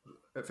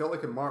 It felt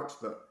like in March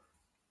that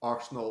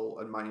Arsenal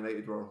and Man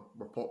United were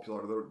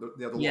popular.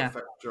 They had a lot of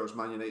fixtures.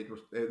 Man United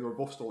they were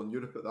both still in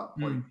Europe at that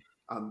point,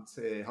 and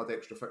had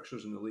extra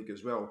fixtures in the league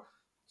as well.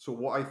 So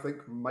what I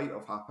think might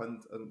have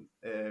happened at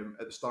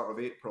the start of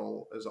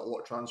April is that a lot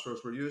of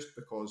transfers were used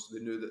because they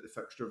knew that the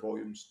fixture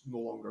volumes no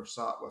longer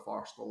sat with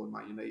Arsenal and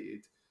Man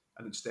United,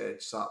 and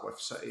instead sat with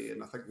City.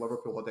 And I think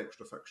Liverpool had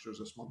extra fixtures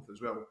this month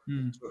as well.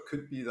 So it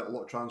could be that a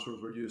lot of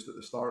transfers were used at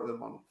the start of the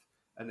month,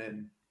 and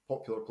then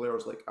popular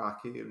players like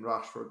Ake and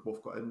Rashford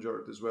both got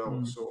injured as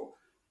well. So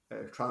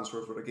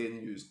transfers were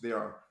again used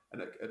there,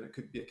 and it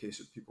could be a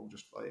case of people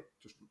just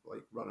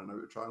running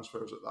out of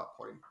transfers at that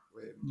point.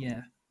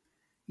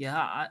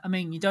 I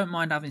mean, you don't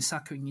mind having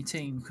Saka in your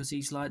team because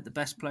he's like the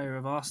best player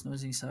of Arsenal,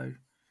 isn't he? So,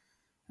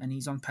 and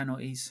he's on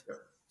penalties. Yeah.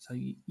 So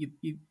you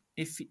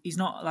if he's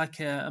not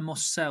like a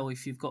must sell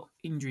if you've got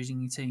injuries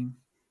in your team.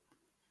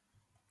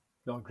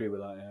 I agree with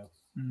that. Yeah.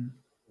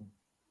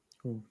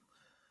 Cool.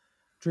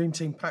 Dream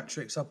Team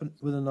Patrick's up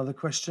with another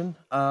question.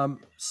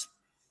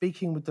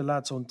 speaking with the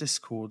lads on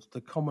Discord, the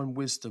common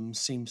wisdom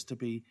seems to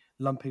be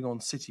lumping on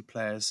City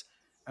players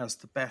as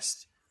the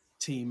best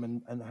team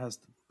and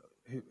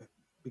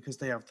because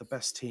they have the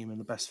best team and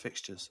the best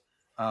fixtures.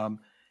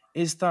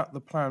 Is that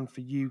the plan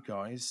for you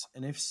guys?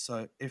 And if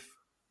so, if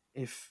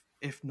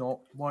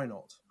not, why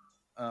not?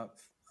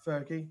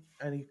 Fergie,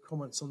 any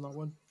comments on that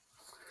one?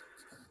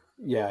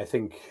 Yeah, I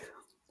think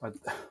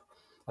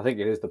it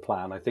is the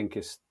plan. I think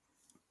it's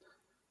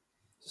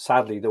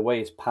sadly the way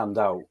it's panned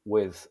out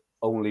with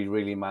only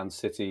really Man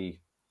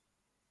City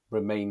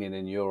remaining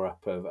in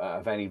Europe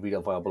of any real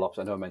viable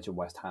option. I know I mentioned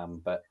West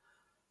Ham, but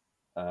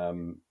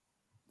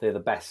they're the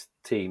best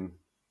team.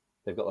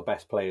 They've got the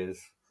best players.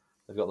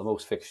 They've got the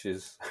most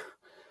fixtures.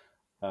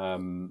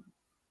 You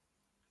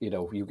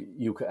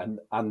can,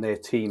 and their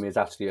team is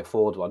actually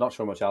affordable. I'm not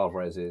sure how much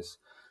Alvarez is,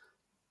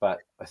 but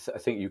I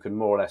think you can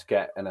more or less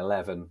get an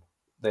 11,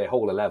 their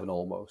whole 11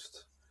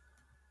 almost.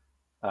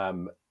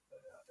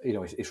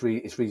 It's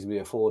reasonably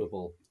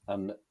affordable,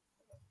 and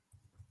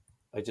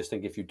I just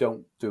think if you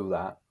don't do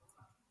that,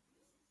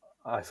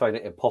 I find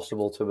it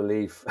impossible to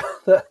believe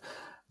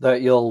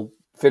that you'll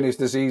finish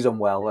the season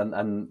well.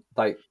 And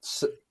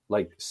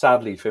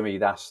sadly for me,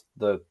 that's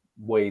the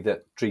way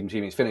that Dream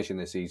Team is finishing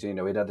this season.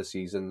 In other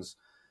seasons,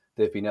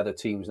 there've been other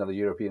teams in other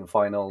European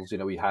finals.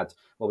 We had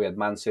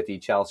Man City,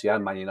 Chelsea,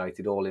 and Man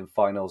United all in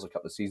finals a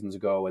couple of seasons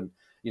ago, and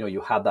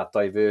you had that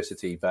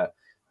diversity. But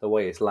the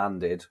way it's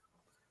landed,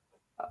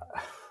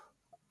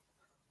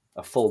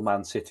 a full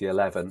Man City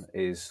 11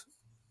 is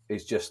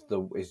just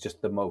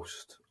the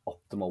most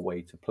optimal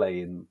way to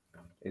play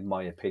in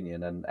my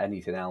opinion, and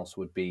anything else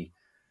would be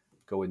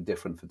going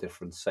different for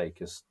different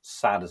sake. As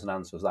sad as an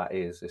answer as that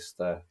is, it's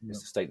the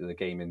state of the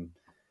game in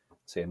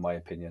my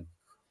opinion.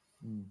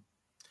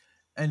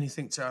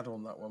 Anything to add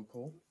on that one,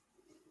 Paul?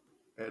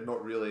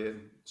 Not really.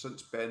 And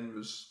since Ben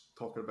was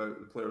talking about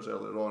the players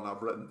earlier on,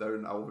 I've written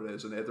down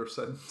Alvarez and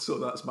Ederson, so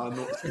that's my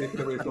notes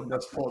taken away from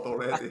this pod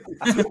already.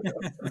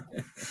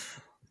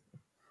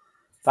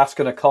 That's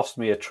going to cost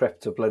me a trip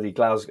to bloody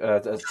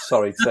Glasgow.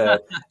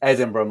 To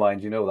Edinburgh,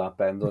 mind. You know that,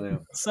 Ben, don't you?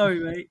 Sorry,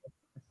 mate.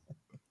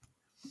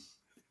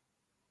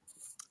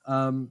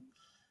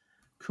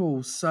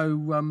 Cool.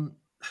 So,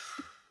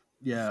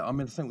 yeah, I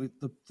mean, I think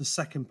the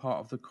second part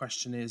of the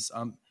question is,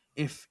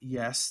 if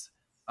yes,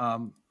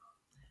 who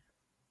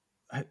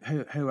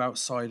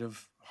outside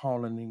of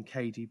Haaland and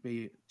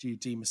KDB do you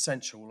deem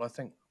essential? Well, I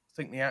think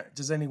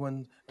does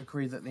anyone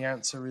agree that the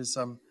answer is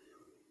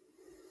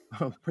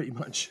pretty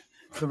much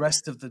the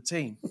rest of the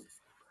team?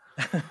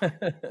 I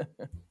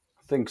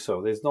think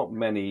so. There's not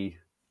many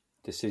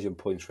decision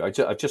points. I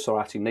just saw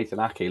actually Nathan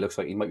Ake looks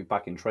like he might be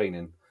back in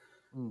training.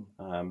 So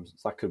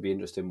that could be an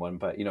interesting one.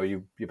 But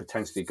you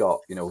potentially got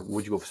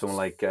would you go for someone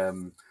like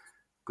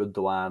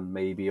Gundogan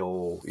maybe,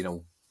 or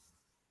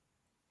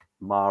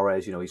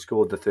Mahrez? He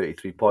scored the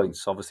 33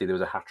 points. Obviously there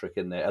was a hat trick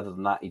in there. Other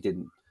than that, he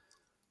didn't.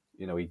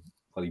 He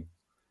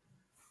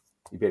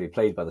barely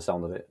played by the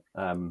sound of it.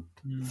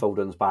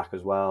 Foden's back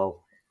as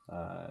well.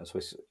 So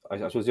I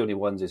suppose the only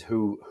ones is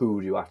who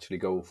do you actually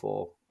go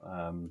for?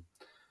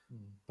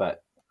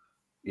 But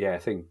yeah, I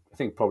think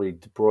probably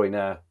De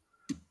Bruyne,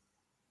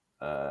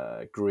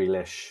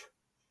 Grealish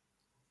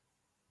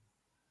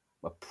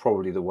are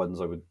probably the ones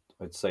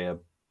I'd say are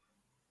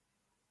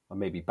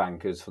maybe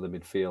bankers for the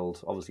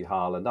midfield. Obviously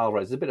Haaland,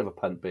 Alvarez is a bit of a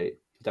punt, but he'll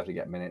definitely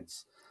get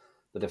minutes.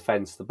 The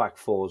defence, the back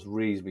four is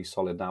reasonably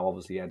solid now.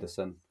 Obviously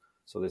Ederson.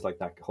 So there's like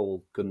that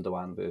whole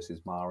Gundogan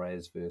versus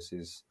Mahrez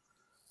versus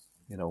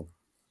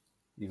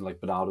even like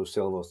Bernardo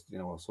Silva, or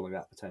something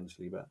like that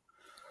potentially. But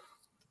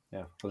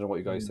yeah, I don't know what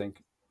you guys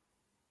think.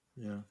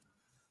 Yeah.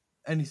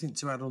 Anything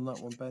to add on that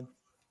one, Ben?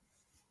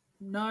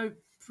 No,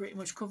 pretty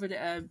much covered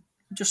it.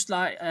 Just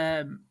like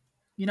how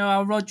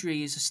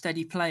Rodri is a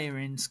steady player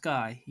in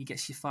Sky. He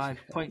gets you 5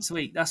 points a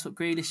week. That's what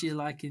Grealish is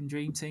like in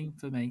Dream Team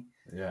for me.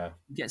 Yeah,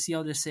 he gets the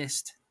odd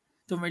assist.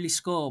 Doesn't really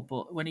score,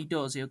 but when he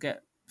does, he'll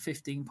get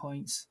 15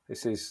 points.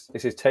 It's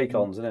his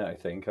take-ons, isn't it? I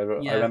think I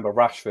remember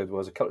Rashford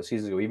was a couple of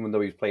seasons ago. Even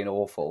though he was playing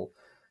awful,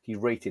 he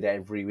rated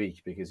every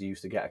week because he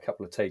used to get a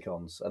couple of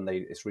take-ons, and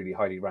it's really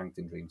highly ranked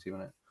in Dream Team,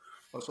 isn't it?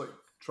 That's like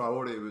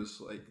Traore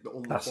was like the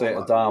only. That's it.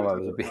 Adama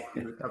was a bit.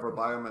 Ever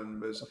buy him,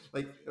 and was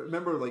like,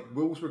 remember, like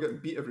Wolves were getting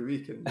beat every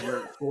week, and we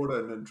were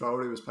scoring, and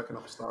Traore was picking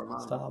up Star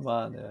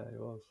Man. Yeah, he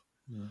was.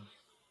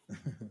 Yeah.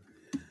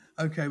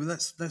 Okay, well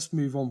let's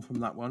move on from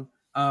that one.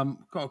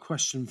 Got a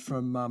question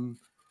from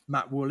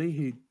Matt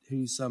Woolley,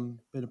 who's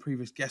been a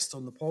previous guest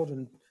on the pod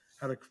and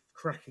had a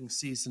cracking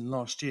season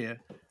last year.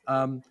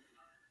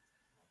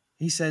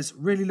 He says,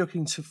 really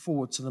looking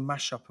forward to the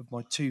mashup of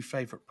my two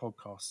favourite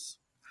podcasts.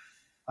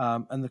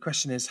 And the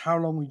question is, how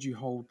long would you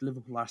hold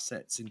Liverpool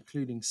assets,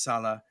 including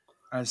Salah,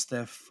 as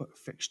their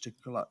fixture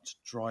glut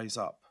dries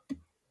up?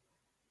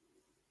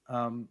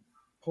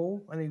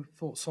 Paul, any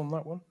thoughts on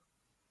that one?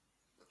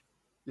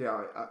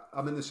 Yeah,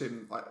 I'm in the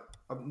same.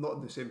 I'm not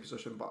in the same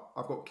position, but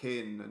I've got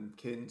Kane, and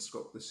Kane's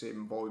got the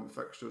same volume of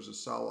fixtures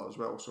as Salah as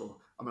well. So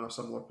I'm in a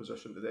similar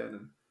position to them.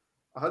 And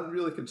I hadn't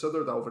really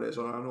considered Alvarez,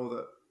 and I know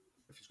that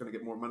if he's going to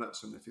get more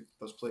minutes and if he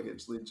does play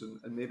against Leeds,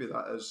 and maybe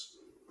that is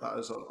that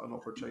is an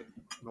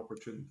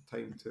opportune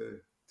time to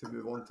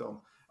move on to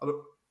him. I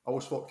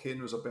always thought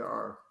Kane was a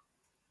better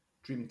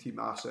dream team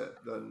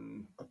asset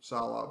than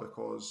Salah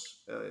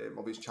because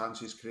of his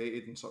chances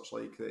created and such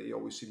like that. He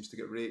always seems to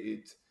get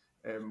rated,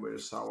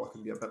 whereas Salah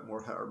can be a bit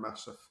more hit or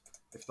miss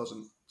if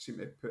doesn't seem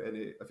to put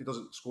any, if he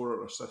doesn't score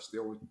or assist,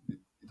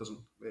 he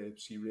doesn't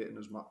see rating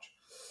as much.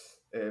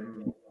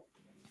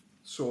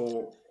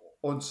 So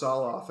on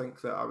Salah, I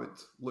think that I would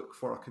look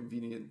for a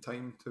convenient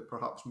time to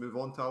perhaps move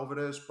on to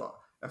Alvarez, but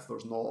if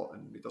there's not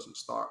and he doesn't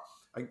start,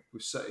 I think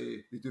with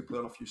City, they do play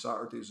on a few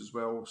Saturdays as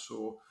well,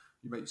 so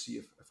you might see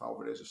if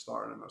Alvarez is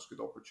starting, and that's a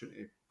good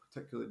opportunity,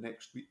 particularly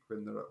next week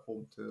when they're at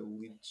home to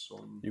Leeds.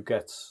 You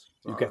get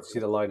to see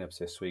the lineups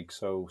this week.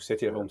 So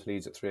City at home to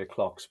Leeds at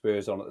 3:00,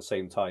 Spurs on at the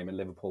same time, and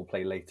Liverpool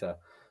play later.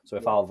 So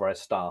if Alvarez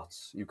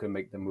starts, you can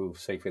make the move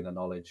safe in the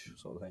knowledge,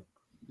 sort of thing.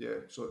 Yeah,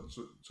 so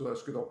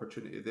that's a good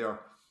opportunity there.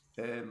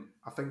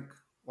 I think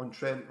on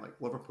Trent, like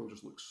Liverpool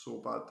just looks so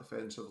bad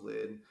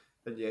defensively,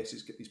 and yes,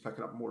 he's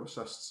picking up more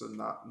assists in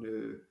that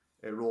new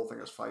role. I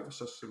think it's 5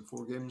 assists in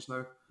 4 games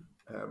now.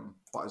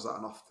 But is that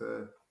enough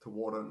to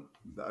warrant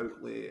the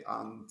outlay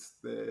and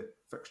the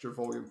fixture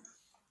volume?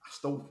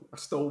 I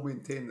still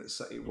maintain that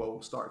City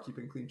will start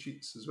keeping clean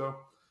sheets as well.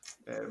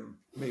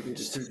 Maybe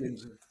the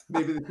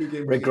 2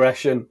 games.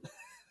 Regression.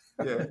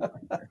 Yeah.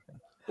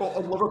 Well,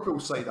 on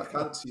Liverpool's side, I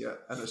can't see it,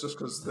 and it's just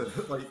because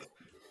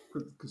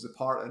the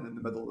parting in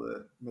the middle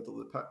of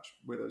the pitch.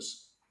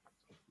 Whereas,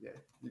 yeah,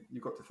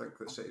 you've got to think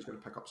that City's going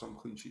to pick up some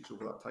clean sheets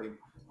over that time.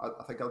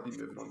 I think I'll be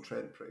moving on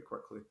Trent pretty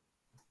quickly.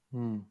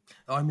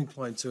 I'm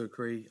inclined to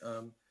agree.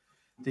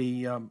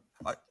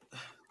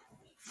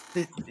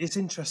 It's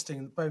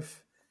interesting.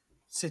 Both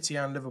City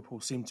and Liverpool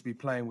seem to be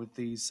playing with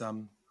these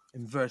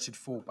inverted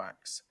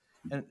fullbacks,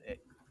 and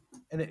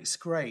it's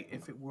great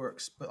if it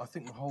works. But I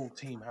think the whole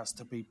team has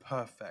to be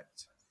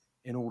perfect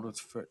in order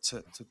for it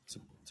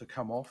to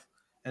come off.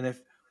 And if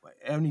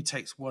it only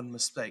takes one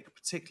mistake,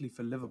 particularly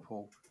for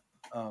Liverpool,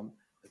 a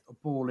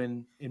ball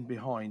in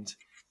behind,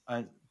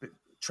 and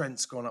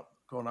Trent's gone up,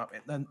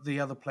 and then the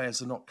other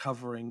players are not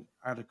covering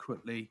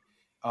adequately.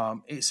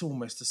 It's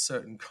almost a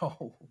certain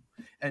goal,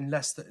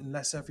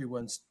 unless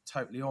everyone's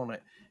totally on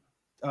it.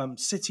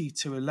 City,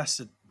 to a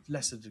lesser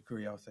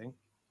degree, I think,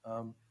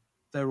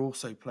 they're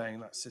also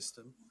playing that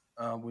system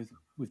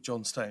with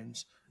John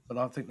Stones, but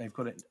I think they've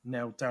got it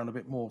nailed down a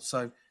bit more.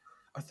 So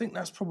I think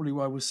that's probably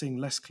why we're seeing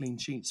less clean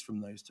sheets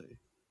from those two.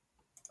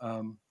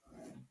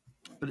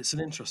 But it's an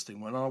interesting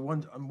one.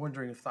 I'm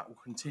wondering if that will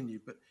continue.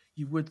 But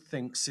you would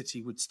think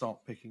City would start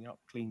picking up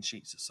clean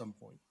sheets at some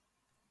point,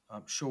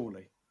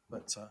 surely.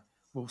 But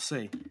we'll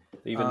see.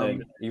 Even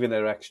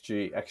their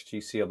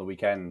XGC on the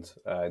weekend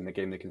in the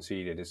game they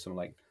conceded is something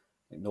like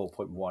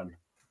 0.1.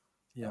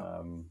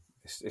 Yeah,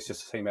 it's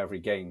just the same every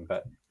game.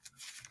 But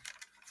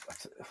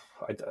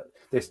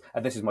this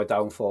is my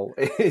downfall.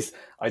 Is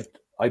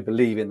I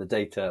believe in the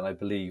data, and I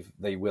believe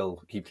they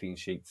will keep clean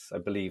sheets. I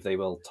believe they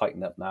will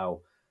tighten up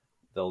now.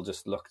 They'll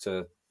just look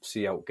to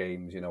see out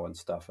games, and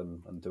stuff,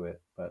 and do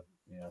it. But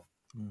yeah.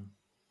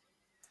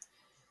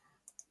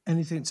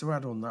 Anything to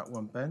add on that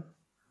one, Ben?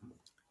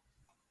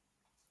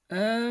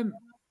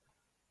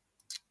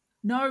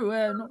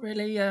 No, not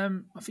really. I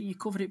think you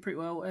covered it pretty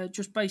well.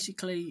 Just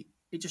basically,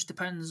 it just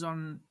depends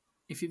on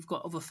if you've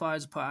got other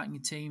fires to put out in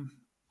your team.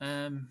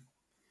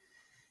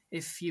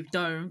 If you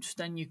don't,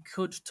 then you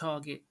could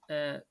target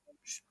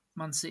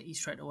Man City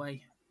straight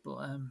away.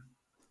 But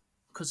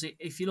because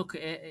if you look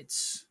at it,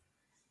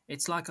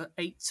 it's like a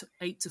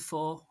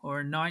 8-4 or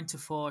a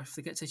 9-4 if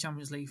they get to the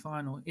Champions League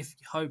final. If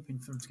you're hoping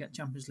for them to get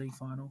Champions League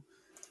final,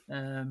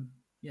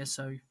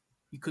 so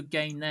you could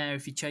gain there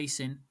if you're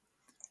chasing.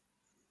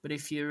 But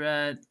if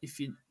you're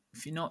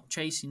not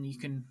chasing, you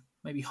can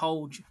maybe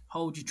hold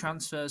your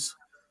transfers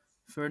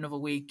for another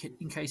week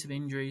in case of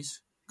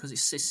injuries, because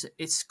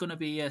it's going to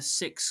be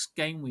 6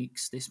 game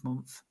weeks this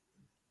month,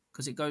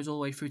 because it goes all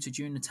the way through to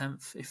June the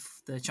 10th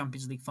if the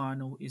Champions League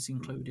final is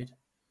included.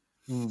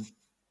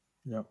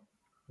 Yeah.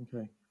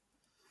 Okay.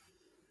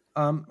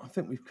 I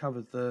think we've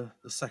covered the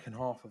second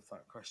half of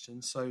that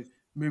question. So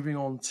moving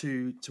on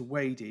to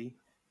Wadey,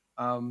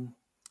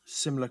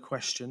 similar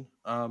question.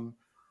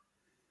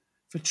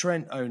 For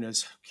Trent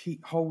owners,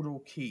 hold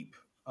or keep.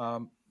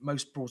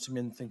 Most brought him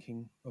in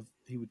thinking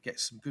he would get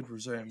some good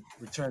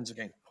returns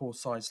against poor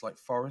sides like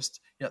Forest,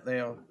 yet they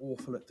are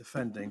awful at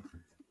defending.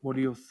 What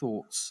are your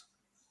thoughts?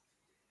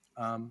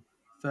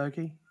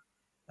 Fergie,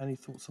 any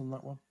thoughts on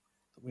that one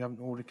that we haven't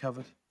already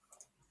covered?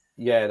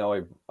 Yeah,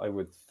 no, I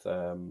would.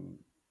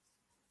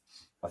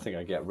 I think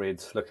I get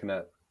rid. Looking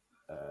at,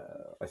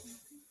 I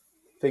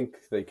think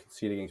they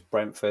conceded against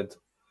Brentford.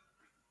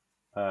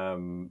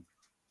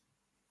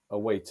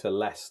 Away to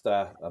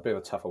Leicester, a bit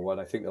of a tougher one.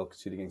 I think they'll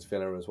concede against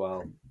Villa as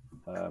well.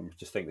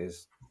 Just think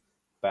there's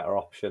better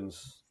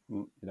options.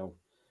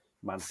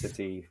 Man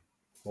City,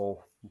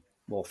 more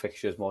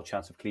fixtures, more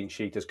chance of clean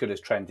sheet. As good as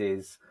Trent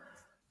is,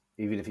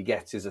 even if he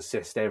gets his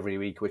assist every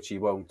week, which he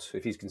won't,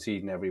 if he's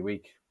conceding every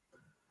week,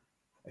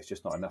 it's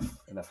just not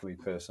enough for me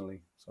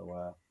personally.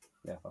 So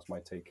yeah, that's my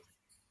take.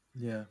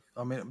 Yeah,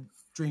 I mean,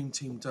 Dream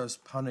Team does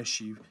punish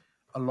you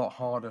a lot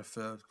harder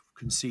for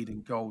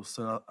conceding goals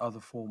than other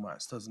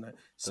formats, doesn't it?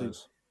 So,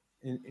 Does.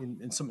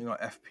 in something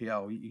like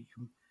FPL, you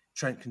can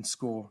Trent can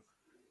score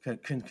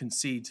can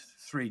concede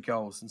 3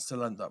 goals and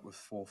still end up with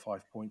 4 or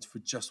 5 points for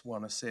just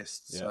one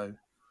assist. Yeah. So,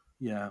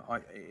 yeah,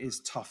 it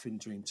is tough in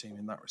Dream Team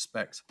in that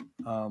respect.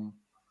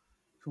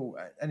 Cool.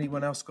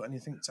 Anyone else got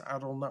anything to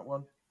add on that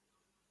one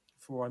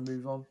before I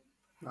move on?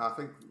 I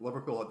think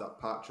Liverpool had that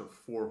patch of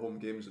 4 home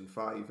games in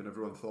 5, and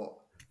everyone thought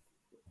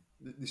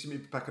they seem to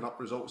be picking up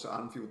results at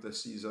Anfield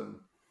this season.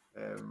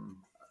 And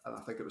I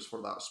think it was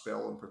for that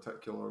spell in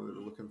particular they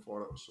were looking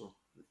for it. So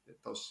it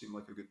does seem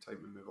like a good time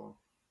to move on.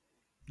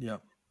 Yeah.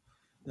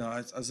 No,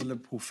 as a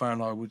Liverpool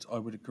fan, I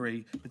would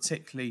agree,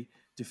 particularly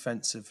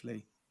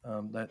defensively.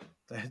 They're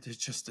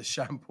just a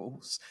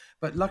shambles.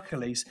 But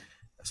luckily,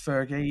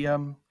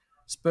 Fergie,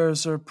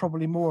 Spurs are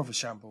probably more of a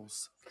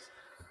shambles.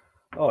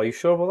 Oh, are you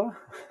sure about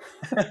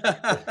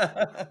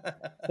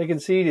that? They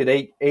conceded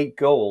eight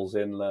goals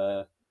in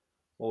what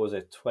was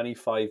it,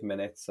 25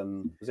 minutes,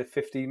 and was it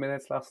 15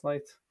 minutes last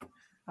night?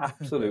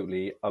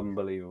 Absolutely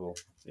unbelievable.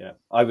 Yeah,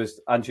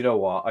 and you know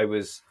what? I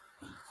was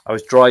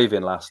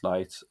driving last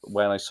night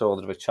when I saw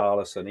the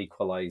Richarlison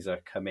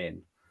equaliser come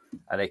in,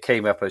 and it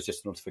came up as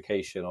just a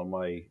notification on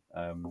my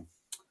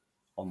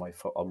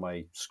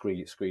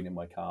screen in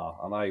my car,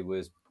 and I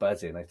was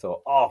buzzing. I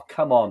thought, "Oh,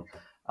 come on!"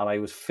 And I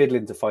was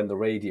fiddling to find the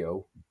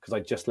radio because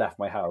I just left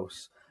my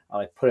house,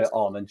 and I put it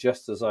on. And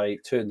just as I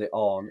turned it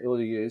on, all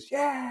you hear is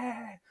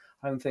 "Yeah!"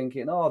 I'm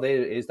thinking, "Oh,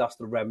 there it is. That's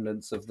the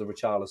remnants of the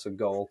Richarlison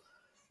goal."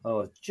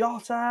 Oh,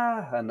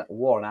 Jota! And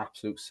what an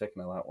absolute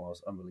sickener that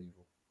was.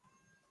 Unbelievable.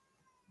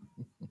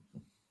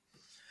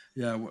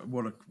 Yeah,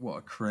 what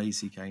a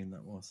crazy game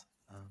that was.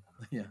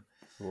 Yeah.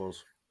 It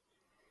was.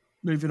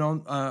 Moving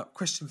on,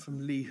 question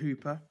from Lee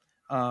Hooper.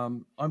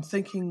 I'm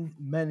thinking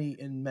many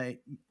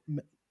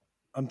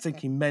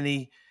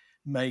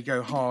may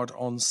go hard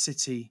on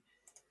City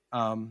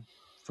from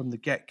the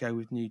get-go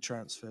with new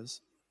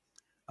transfers.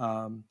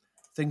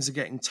 Things are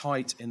getting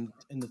tight in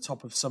the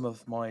top of some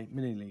of my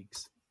mini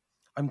leagues.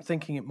 I'm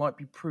thinking it might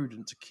be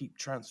prudent to keep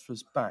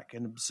transfers back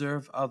and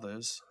observe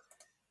others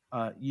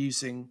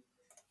using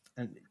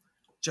and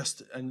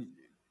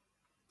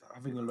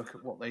having a look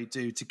at what they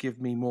do to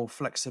give me more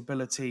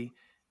flexibility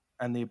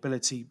and the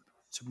ability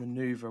to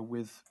maneuver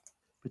with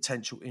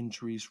potential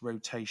injuries,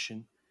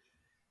 rotation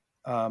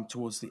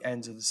towards the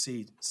end of the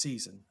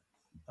season.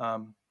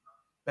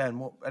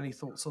 Ben, any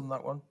thoughts on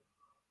that one?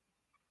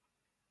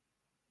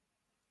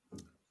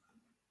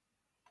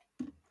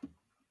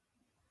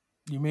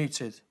 You're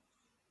muted.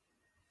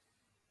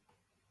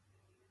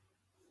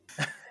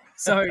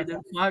 Sorry,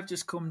 the mic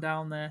just come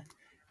down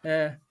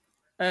there.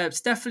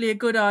 It's definitely a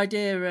good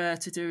idea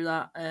to do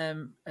that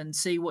and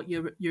see what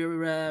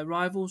your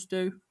rivals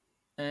do.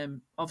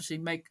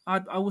 Obviously,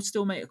 I would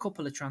still make a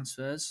couple of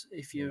transfers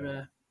if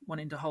you're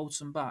wanting to hold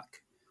some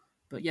back.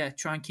 But yeah,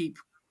 try and keep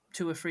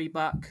 2 or 3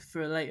 back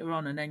for later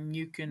on, and then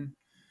you can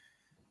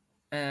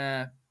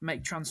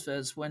make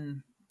transfers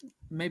when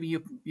maybe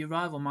your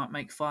rival might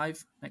make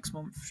 5 next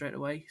month straight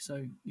away,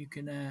 so you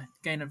can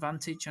gain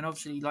advantage. And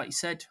obviously, like you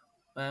said,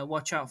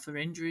 watch out for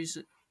injuries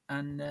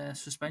and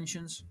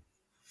suspensions.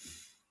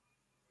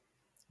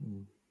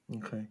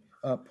 Okay.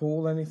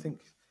 Paul, anything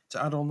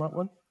to add on that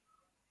one?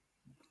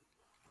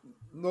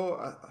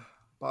 No,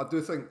 but I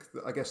do think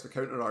that I guess the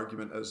counter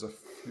argument is if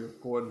you're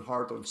going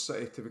hard on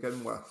City to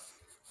begin with,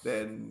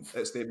 then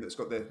it's them that's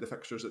got the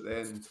fixtures at the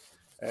end.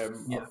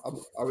 Yeah.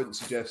 I wouldn't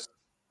suggest,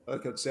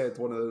 like I'd said,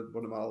 one of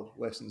my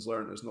lessons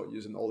learned is not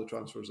using all the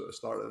transfers at the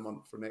start of the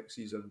month for next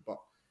season. But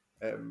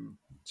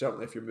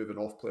certainly, if you're moving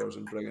off players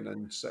and bringing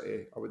in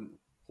City, I wouldn't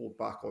hold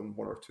back on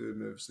 1 or 2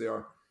 moves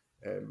there,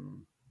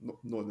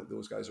 knowing that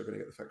those guys are going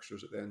to get the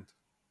fixtures at the end.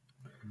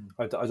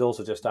 I'd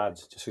also just add,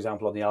 just for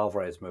example, on the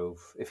Alvarez move,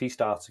 if he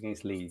starts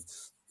against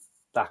Leeds,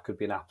 that could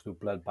be an absolute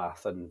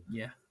bloodbath, and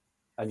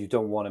you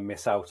don't want to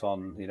miss out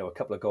on a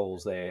couple of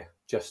goals there.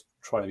 Just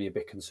trying to be a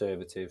bit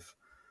conservative.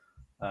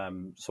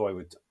 So I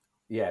would,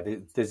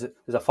 there's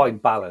a fine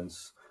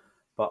balance,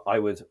 but I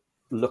would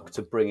look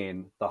to bring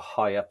in the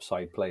high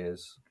upside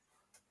players,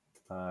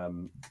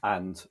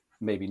 and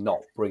maybe not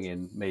bring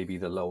in maybe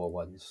the lower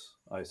ones.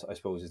 I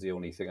suppose is the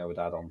only thing I would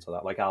add on to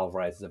that. Like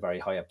Alvarez is a very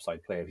high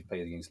upside player if he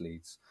plays against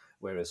Leeds,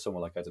 whereas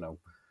someone like, I don't know,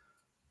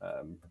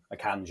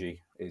 Akanji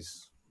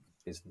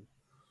isn't.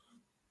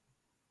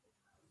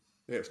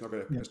 Yeah, it's not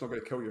going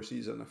to kill your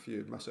season if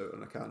you miss out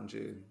on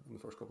Akanji in the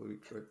first couple of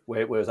weeks, right?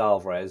 Whereas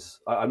Alvarez,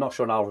 I'm not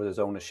sure on Alvarez's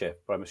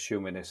ownership, but I'm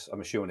assuming it's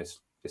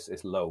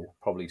low,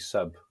 probably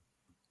sub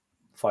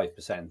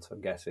 5%.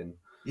 I'm guessing.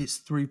 It's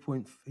 3.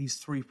 He's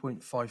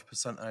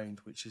 3.5% owned,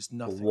 which is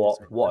nothing.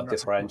 What a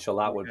differential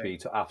that would be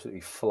to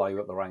absolutely fly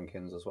up the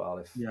rankings as well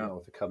if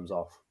if it comes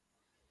off.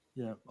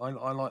 Yeah, I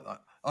like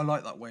that. I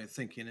like that way of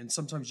thinking, and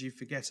sometimes you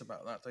forget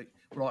about that.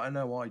 Right, I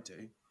know I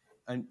do,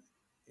 and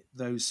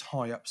those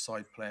high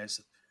upside players,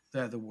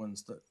 they're the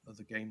ones that are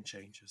the game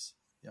changers.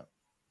 Yeah.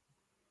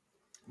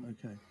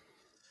 Okay.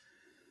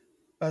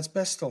 As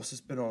Best-ofs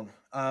has been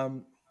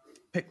on.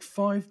 Pick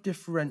 5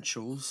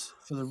 differentials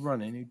for the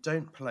running who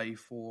don't play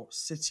for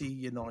City,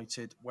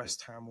 United,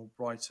 West Ham, or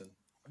Brighton.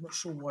 I'm not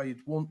sure why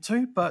you'd want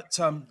to, but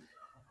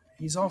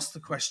he's asked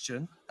the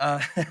question.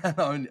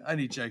 I'm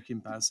only joking,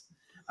 Baz.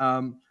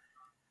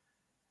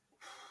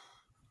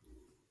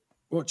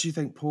 What do you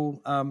think,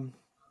 Paul?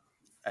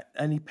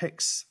 Any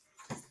picks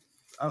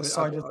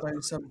outside of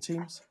those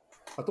teams?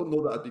 I don't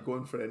know that I'd be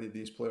going for any of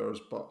these players,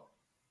 but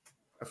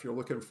if you're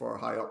looking for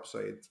high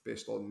upside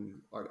based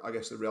on, I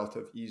guess, the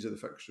relative ease of the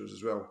fixtures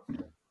as well,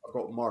 I've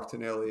got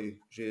Martinelli,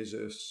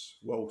 Jesus,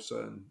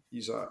 Wilson,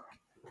 Isak,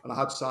 and I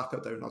had Saka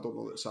down. I don't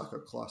know that Saka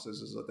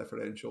classes as a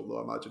differential, though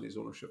I imagine his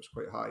ownership's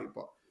quite high,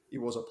 but he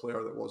was a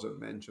player that wasn't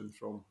mentioned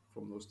from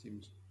those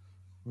teams.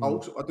 I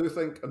do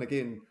think, and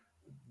again,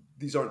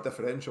 these aren't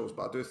differentials,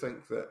 but I do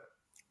think that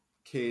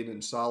Kane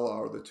and Salah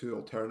are the 2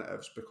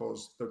 alternatives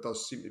because there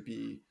does seem to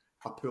be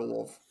a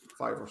pool of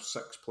 5 or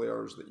 6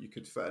 players that you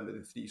could fit into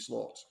the 3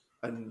 slots.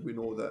 And we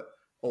know that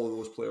all of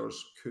those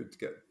players could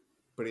get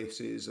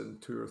braces in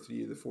 2 or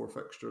 3 of the 4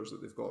 fixtures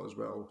that they've got as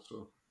well.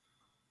 So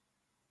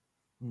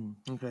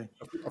okay.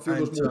 I feel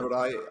there's more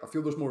variety. I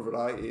feel there's more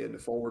variety in the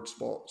forward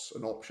spots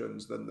and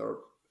options than there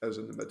is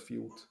in the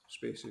midfield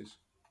spaces.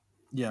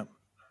 Yeah,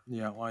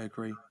 I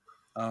agree.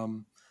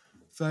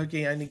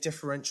 Fergie, any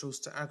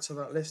differentials to add to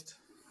that list?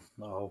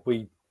 No,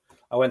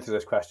 I went through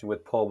this question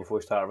with Paul before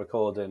we started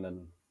recording,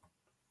 and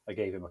I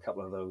gave him a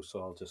couple of those,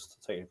 so I'll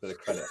just take a bit of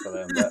credit for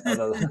them.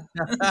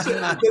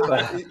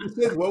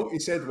 But he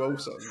said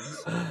Wilson.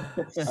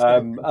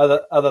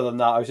 Other than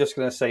that, I was just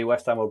going to say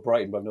West Ham or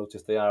Brighton, but I've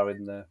noticed they are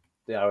in the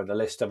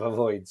list of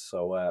avoids,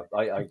 so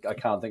I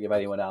can't think of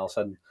anyone else.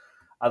 And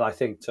I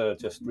think to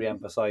just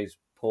re-emphasise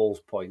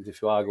Paul's point,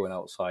 if you are going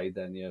outside,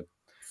 then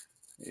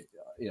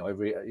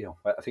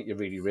I think you're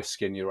really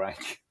risking your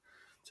rank,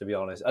 to be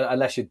honest,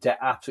 unless you're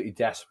absolutely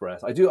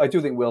desperate. I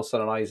do think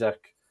Wilson and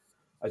Isak.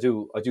 I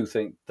do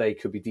think they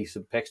could be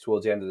decent picks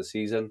towards the end of the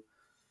season,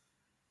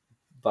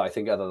 but I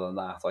think other than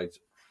that,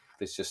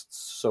 there's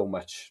just so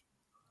much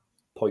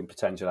point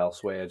potential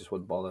elsewhere. I just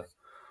wouldn't bother.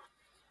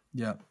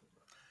 Yeah,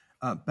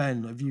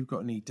 Ben, have you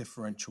got any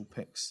differential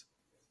picks?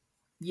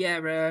 Yeah,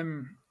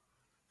 well,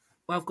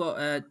 I've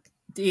got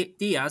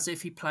Diaz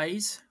if he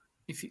plays.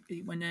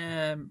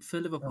 For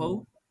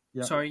Liverpool,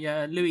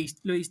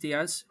 Luis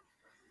Diaz.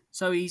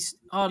 So he's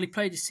hardly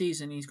played this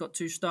season. He's got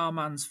 2 star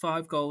mans,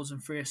 5 goals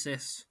and 3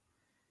 assists.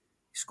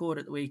 He scored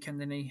at the weekend,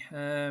 didn't he?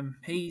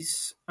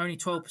 He's only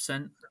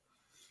 12%.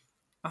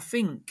 I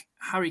think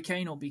Harry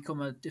Kane will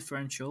become a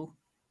differential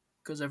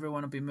because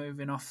everyone will be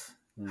moving off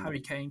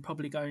Harry Kane,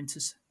 probably going to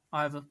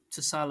either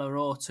to Salah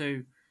or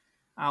to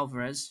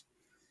Alvarez.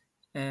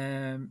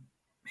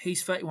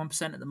 He's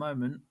 31% at the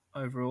moment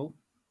overall,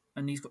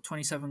 and he's got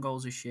 27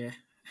 goals this year,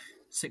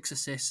 6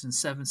 assists and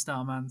 7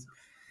 star mans.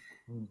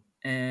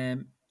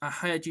 I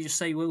heard you just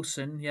say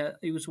Wilson. Yeah,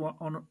 he was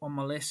on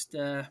my list.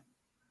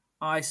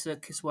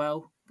 Isak as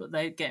well, but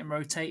they're getting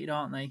rotated,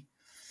 aren't they?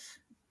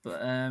 But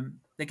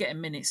they're getting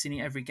minutes in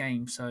every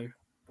game, so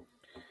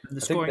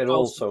the scoring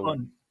goals are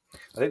fun.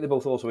 I think they're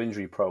both also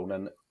injury prone,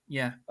 and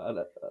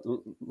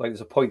there's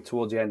a point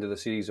towards the end of the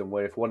season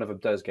where if one of them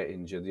does get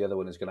injured, the other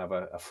one is going to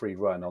have a free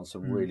run on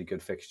some really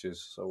good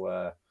fixtures. So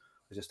I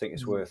just think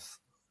it's worth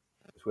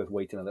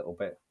waiting a little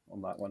bit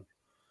on that one.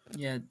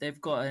 Yeah,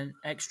 they've got an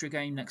extra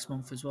game next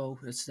month as well.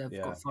 They've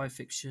got 5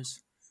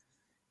 fixtures,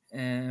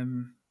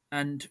 and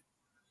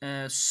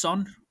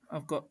Son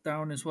I've got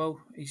down as well.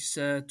 He's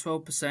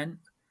 12%.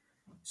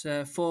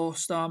 So 4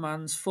 star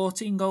mans,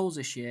 14 goals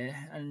this year,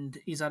 and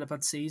he's had a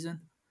bad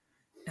season,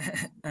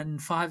 and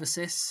 5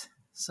 assists.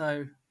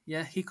 So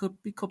yeah, he could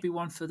be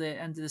one for the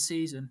end of the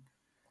season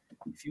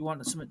if you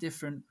wanted something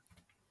different.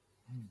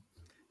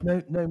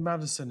 No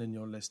Maddison in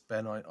your list,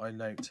 Ben. I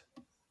note.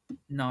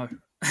 No.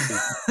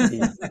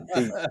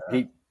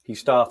 He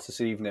starts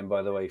this evening,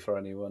 by the way, for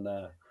anyone.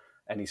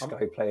 Any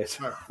Sky players.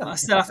 I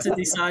still have to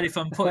decide if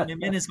I'm putting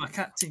him in as my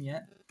captain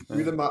yet.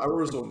 We're in my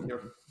hour zone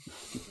here.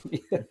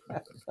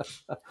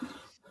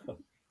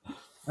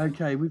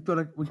 Okay, we've got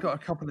a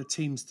couple of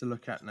teams to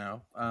look at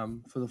now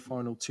for the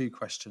final 2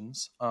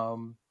 questions.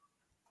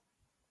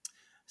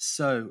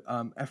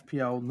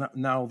 FPL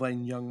Now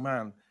Then Young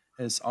Man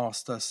has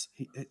asked us.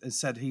 He has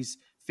said he's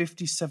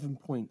 57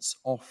 points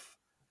off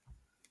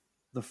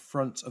the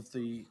front of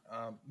the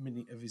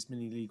his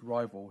mini league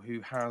rival,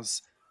 who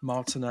has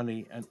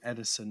Martinelli and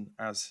Edison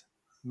as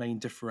main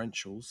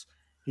differentials.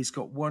 He's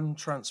got 1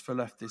 transfer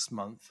left this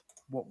month.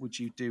 What would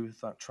you do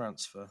with that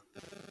transfer?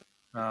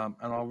 And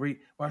I'll read.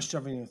 Whilst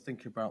you're having a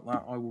think about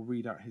that, I will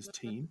read out his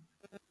team.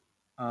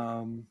 If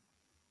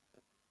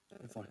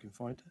I can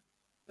find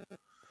it.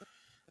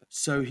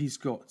 So he's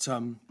got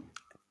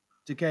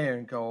De Gea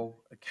in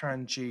goal,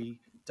 Akanji,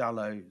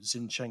 Dalot,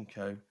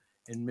 Zinchenko.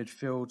 In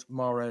midfield,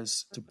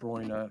 Mahrez, De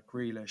Bruyne,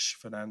 Grealish,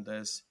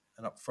 Fernandes,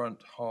 and up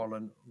front,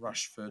 Haaland,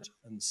 Rashford,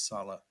 and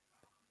Salah.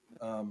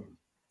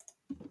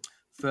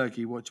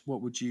 Fergie,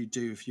 what would you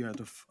do if you had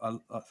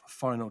a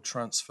final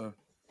transfer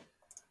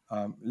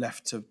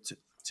left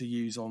to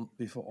use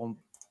before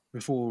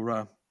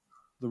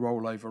the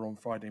rollover on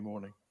Friday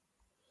morning?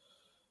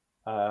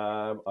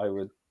 I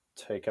would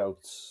take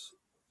out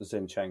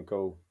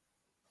Zinchenko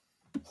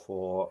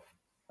for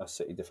a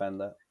City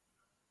defender.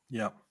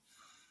 Yeah.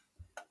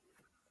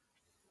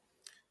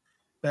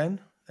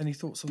 Ben, any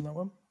thoughts on that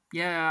one?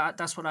 Yeah,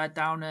 that's what I had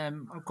down.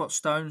 I've got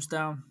Stones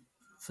down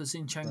for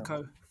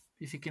Zinchenko,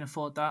 if you can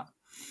afford that.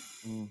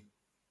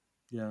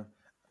 Yeah.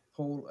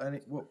 Paul,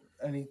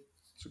 any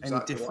It's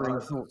exactly differing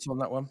thoughts on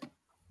that one?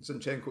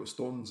 Zinchenko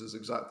Stones is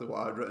exactly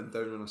what I'd written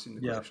down when I seen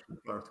the question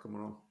prior to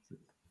coming on.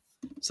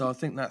 So I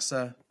think that's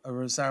a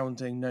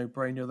resounding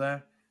no-brainer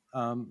there.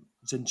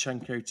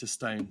 Zinchenko to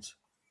Stones.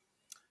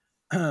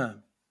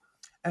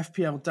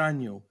 FPL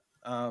Daniel,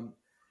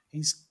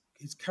 his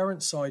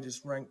current side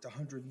is ranked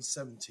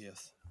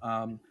 170th.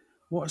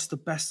 What is the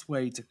best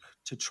way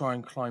to try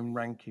and climb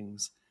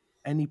rankings?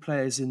 Any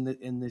players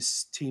in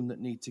this team that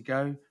need to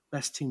go?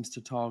 Best teams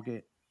to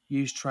target?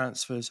 Use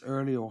transfers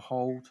early or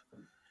hold?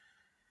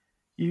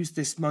 Use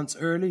this month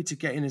early to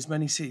get in as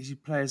many City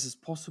players as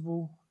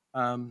possible.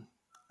 And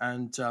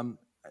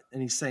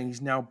he's saying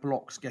he's now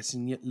blocked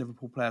getting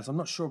Liverpool players. I'm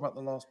not sure about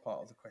the last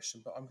part of the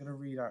question, but I'm going to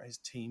read out his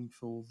team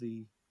for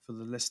the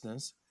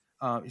listeners.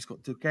 He's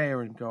got De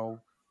Gea in goal,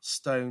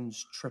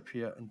 Stones,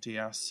 Trippier, and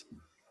Diaz.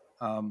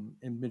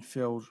 In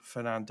midfield,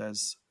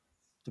 Fernandes,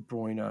 De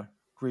Bruyne,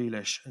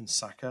 Grealish, and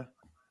Saka,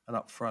 and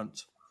up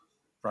front,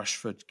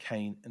 Rashford,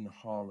 Kane, and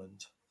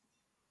Haaland.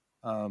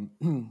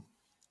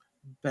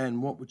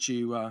 Ben, what would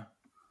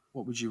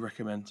you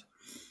recommend?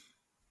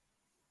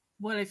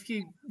 Well, if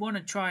you want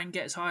to try and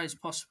get as high as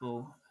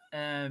possible,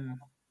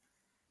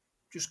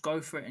 just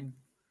go for it and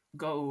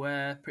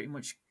go pretty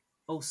much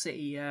all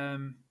City.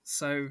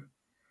 So,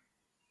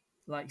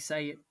 like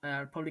say,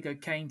 probably go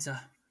Kane to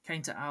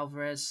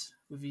Alvarez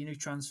with your new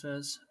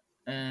transfers.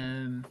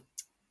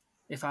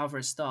 If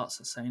Alvarez starts,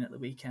 I'm saying at the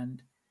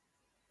weekend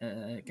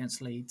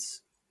against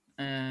Leeds,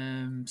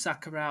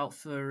 Saka out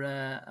for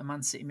a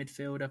Man City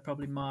midfielder,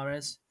 probably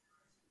Mahrez.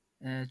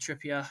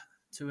 Trippier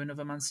to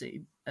another Man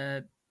City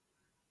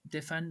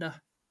defender.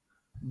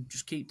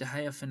 Just keep De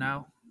Gea for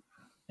now.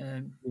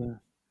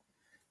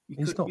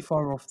 He's not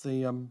far off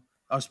the.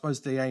 I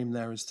suppose the aim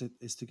there is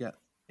to get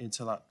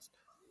into that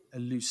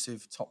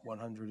elusive top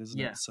 100, isn't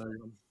it? So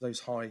those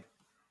high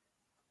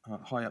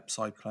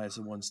upside players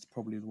are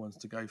probably the ones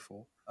to go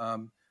for.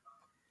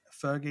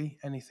 Fergie,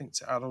 anything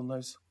to add on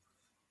those?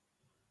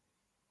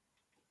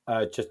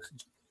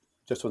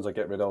 Just once I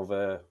get rid of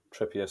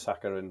Trippier,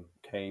 Saka, and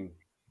Kane,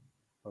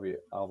 maybe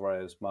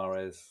Alvarez,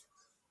 Mahrez,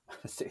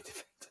 City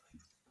defender.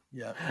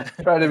 Yeah,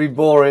 trying to be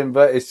boring,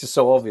 but it's just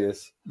so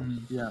obvious.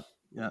 Yeah.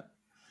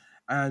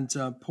 And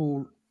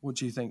Paul, what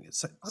do you think?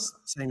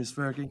 Same as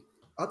Fergie?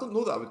 I don't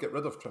know that I would get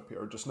rid of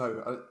Trippier just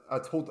now.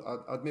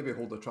 I'd maybe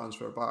hold the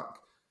transfer back.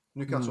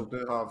 Newcastle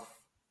do have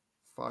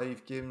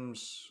 5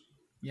 games,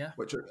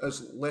 which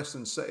is less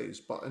than City's,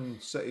 but in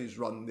City's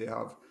run they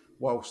have,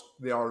 whilst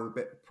they are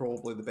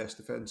probably the best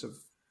defensive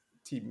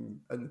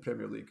team in the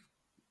Premier League,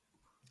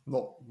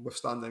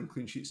 notwithstanding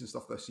clean sheets and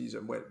stuff this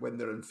season, when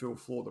they're in full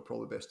flow, they're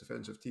probably the best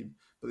defensive team.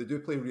 But they do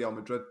play Real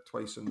Madrid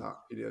twice in that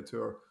period,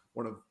 who are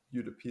one of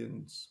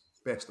Europeans'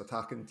 best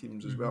attacking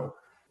teams as well.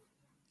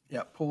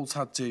 Yeah, Paul's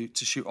had to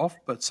shoot off,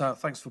 but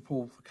thanks for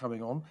Paul for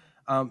coming on.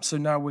 So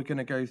now we're going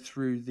to go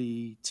through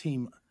the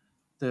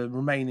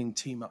remaining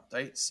team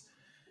updates.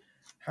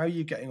 How are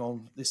you getting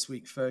on this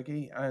week,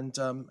 Fergie? And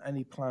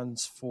any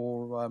plans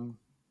for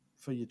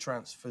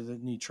the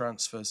new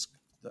transfers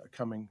that are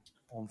coming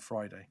on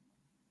Friday?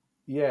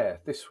 Yeah,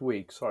 this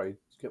week. Sorry,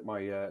 get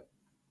my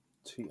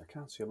team. I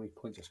can't see how many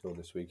points I scored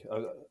this week.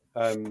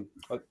 I've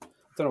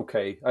done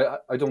okay.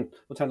 I don't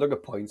tend to look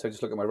at points. I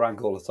just look at my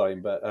rank all the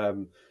time. But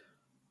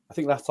I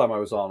think last time I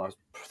was on, I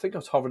think I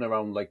was hovering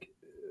around like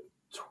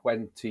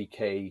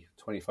 20k,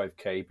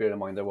 25k. Bear in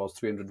mind there was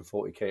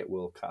 340k at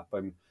World Cup.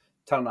 I'm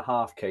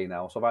 10.5k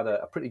now, so I've had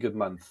a pretty good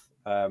month.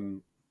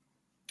 Got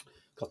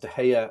De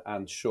Gea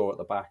and Shaw at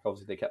the back.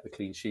 Obviously, they kept the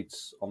clean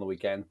sheets on the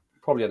weekend.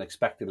 Probably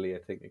unexpectedly, I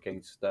think,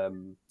 against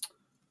who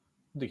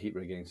did they keep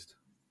it against?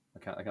 I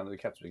can't they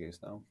kept it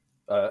against now.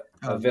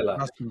 Villa.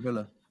 Aston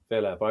Villa.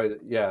 But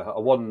I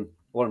wasn't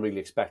really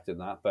expecting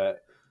that,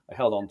 but I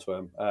held on to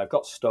him. I've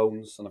got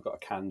Stones and I've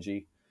got a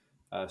Kanji.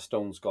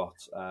 Stones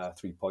got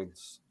 3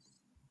 points,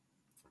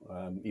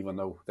 even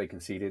though they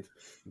conceded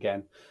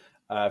again.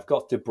 I've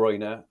got De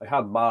Bruyne. I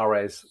had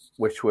Mahrez,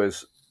 which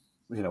was,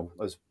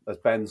 as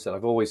Ben said,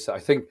 I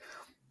think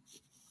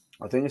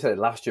I said it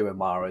last year with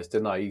Mahrez,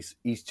 didn't I?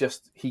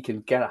 He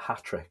can get a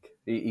hat trick.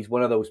 He's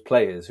one of those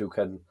players who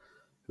can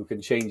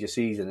change a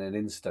season in an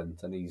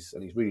instant, and he's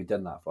really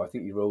done that. I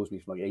think he rose me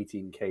from like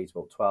 18k to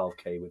about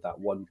 12k with that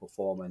one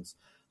performance.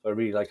 So I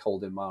really like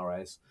holding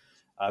Mahrez.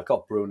 I've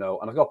got Bruno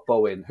and I've got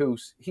Bowen,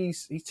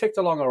 he's ticked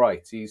along all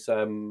right. He's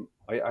I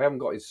haven't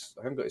got his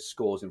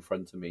scores in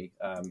front of me.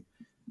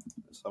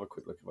 Let's have a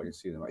quick look if I can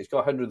see them. He's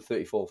got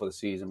 134 for the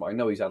season, but I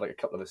know he's had like a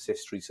couple of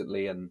assists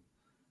recently, and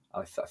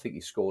I think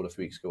he scored a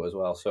few weeks ago as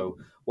well. So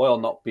while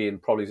not being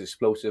probably as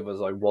explosive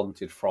as I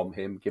wanted from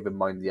him, given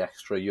mind the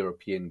extra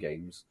European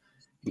games,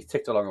 he's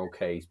ticked along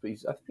okay. But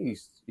I think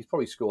he's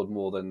probably scored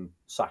more than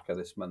Saka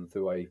this month,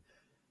 who I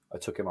I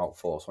took him out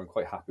for, so I'm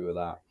quite happy with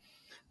that.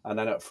 And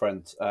then up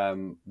front,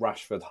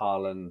 Rashford,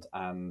 Haaland,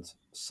 and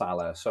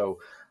Salah. So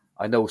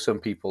I know some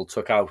people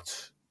took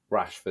out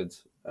Rashford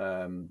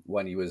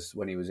when he was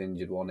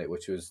injured, wasn't it?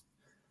 Which was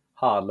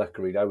hard luck,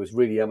 really. I was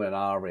really umming and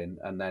ahhing,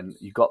 and then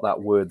you got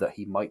that word that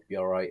he might be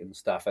all right and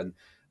stuff. And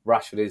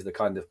Rashford is the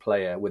kind of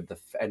player with the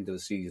end of the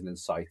season in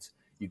sight.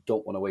 You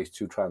don't want to waste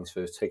 2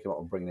 transfers, take him out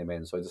and bring him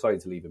in. So I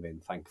decided to leave him in,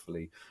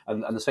 thankfully.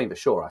 And the same for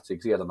Shaw, actually,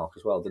 because he had a knock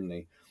as well, didn't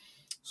he?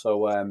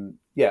 So,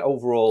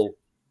 overall,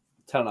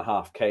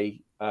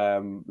 10.5k.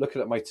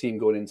 Looking at my team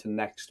going into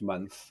next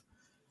month,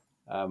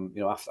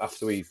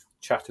 after we've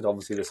chatted,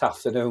 obviously, this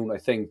afternoon, I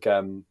think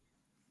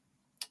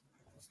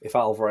if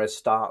Alvarez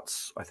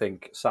starts, I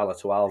think Salah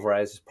to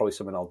Alvarez is probably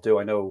something I'll do.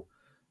 I know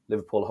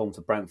Liverpool home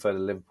to Brentford,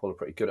 and Liverpool are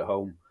pretty good at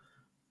home,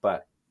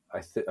 but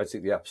I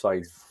think the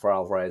upside for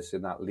Alvarez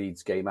in that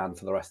Leeds game and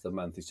for the rest of the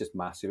month is just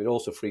massive. It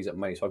also frees up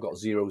money, so I've got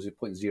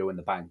 0.0 in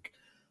the bank.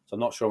 So I'm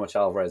not sure how much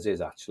Alvarez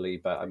is actually,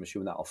 but I'm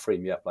assuming that'll free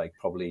me up like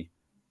probably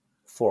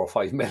 4 or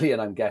 5 million,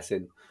 I'm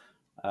guessing,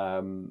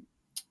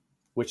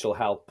 which will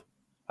help.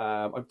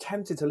 I'm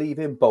tempted to leave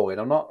in Bowen.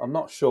 I'm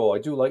not sure. I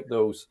do like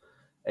those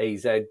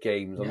AZ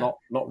games. I'm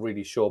not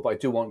really sure, but I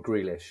do want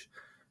Grealish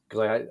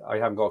because I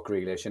haven't got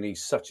Grealish, and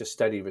he's such a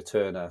steady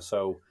returner.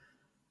 So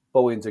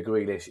Bowen to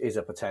Grealish is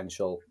a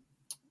potential.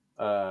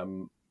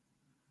 And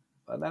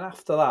then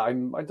after that, I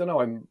don't know.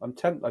 I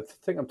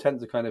think I'm tempted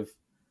to kind of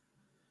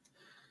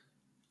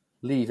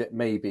leave it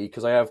maybe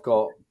because I have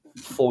got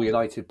 4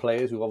 United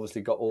players who've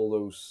obviously got all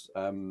those.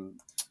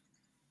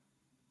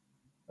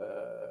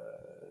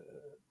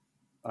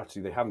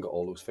 Actually, they haven't got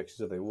all those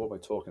fixtures, have they? What am I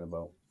talking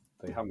about?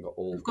 They haven't got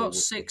all. They've got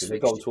 6.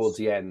 They've gone towards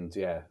the end.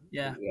 Yeah.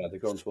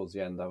 They've gone towards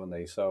the end, haven't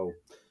they? So,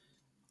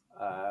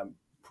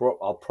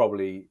 I'll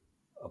probably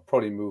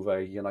move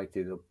a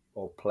United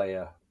or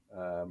player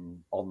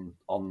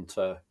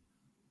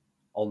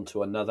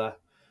onto another,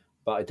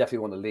 but I definitely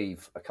want to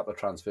leave a couple of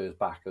transfers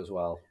back as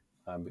well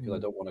because I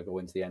don't want to go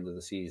into the end of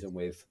the season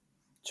with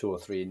 2 or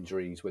 3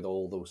 injuries with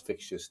all those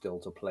fixtures still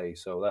to play.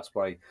 So that's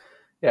why,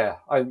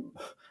 I'm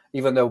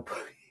even though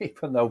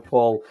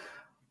Paul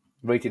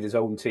rated his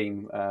own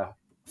team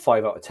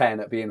 5 out of 10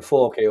 at being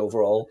 4k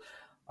overall,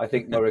 I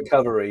think my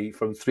recovery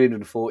from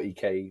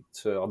 340k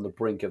to on the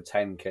brink of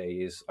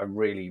 10k is I'm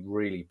really,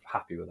 really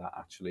happy with that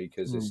actually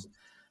because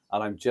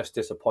and I'm just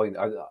disappointed.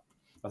 I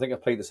think I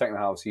played the second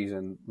half of the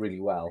season really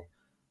well,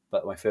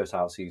 but my first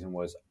half of the season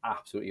was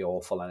absolutely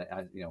awful,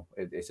 and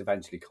it's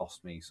eventually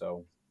cost me.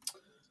 So,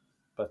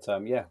 but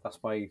that's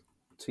my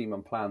team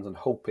and plans, and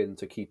hoping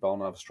to keep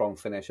on, have a strong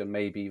finish, and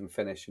maybe even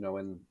finish,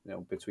 in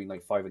between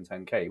like 5 and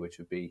 10k, which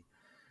would be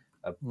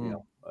a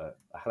hell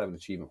of an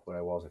achievement where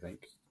I was, I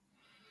think.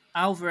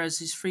 Alvarez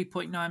is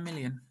 3.9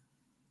 million.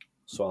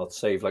 So I'll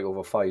save like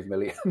over 5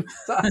 million.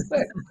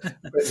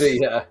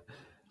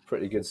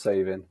 Pretty good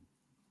saving.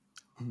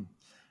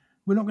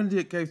 We're not going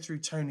to go through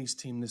Tony's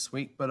team this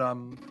week, but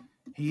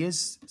he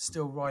is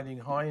still riding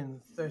high in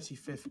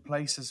 35th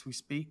place as we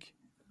speak.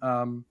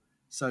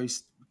 So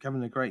he's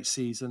having a great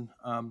season.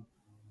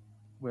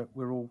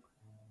 We're all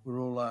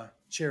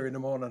cheering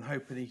him on and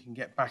hoping he can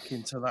get back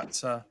into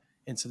that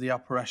into the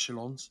upper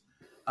echelons.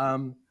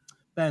 Ben,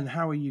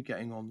 how are you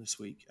getting on this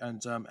week?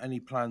 And any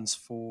plans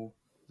for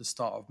the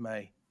start of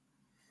May?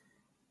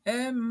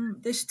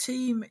 This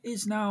team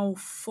is now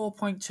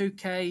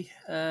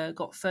 4.2k.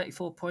 Got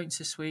 34 points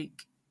this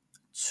week.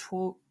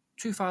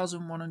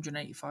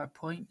 2,185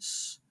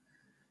 points.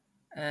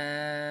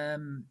 De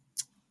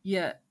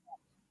Gea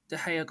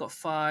got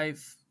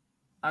 5.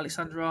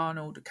 Alexander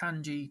Arnold,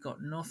 Kanji got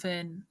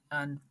nothing,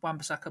 and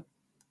Wan-Bissaka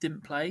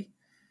didn't play.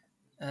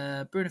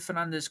 Bruno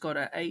Fernandes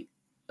got 8,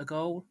 a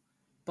goal.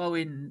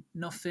 Bowen,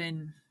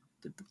 nothing.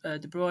 De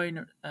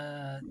Bruyne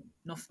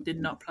did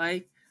not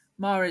play.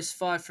 Mahrez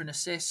 5 for an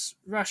assist.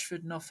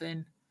 Rashford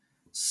nothing.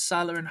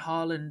 Salah and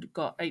Haaland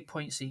got 8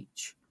 points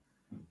each.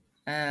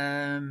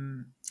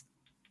 Like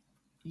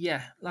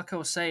I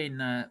was saying,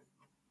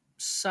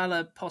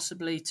 Salah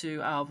possibly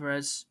to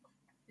Alvarez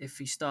if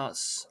he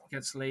starts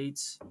against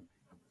Leeds.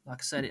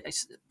 Like I said,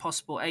 it's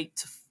possible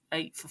 8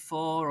 for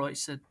 4, or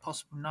it's a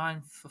possible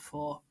 9 for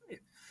 4.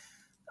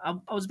 I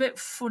was a bit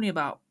funny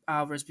about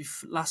Alvarez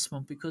last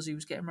month because he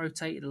was getting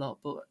rotated a lot,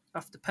 but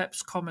after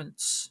Pep's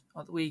comments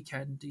at the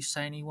weekend, he's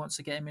saying he wants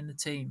to get him in the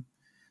team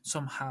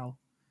somehow.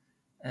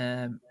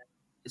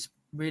 It's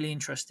really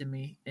interesting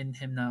me in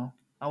him now.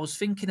 I was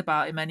thinking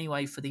about him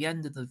anyway for the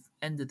end of the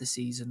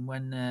season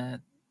when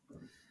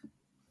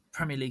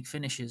Premier League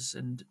finishes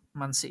and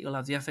Man City will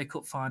have the FA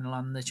Cup final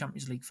and the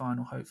Champions League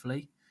final,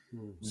 hopefully.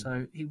 Mm-hmm.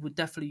 So he would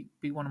definitely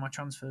be one of my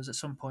transfers at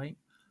some point.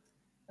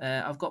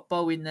 I've got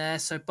Bowen there.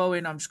 So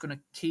Bowen I'm just going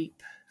to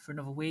keep for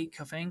another week,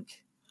 I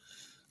think.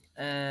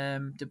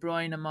 De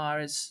Bruyne and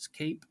Mahrez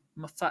keep.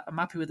 I'm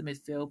happy with the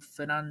midfield.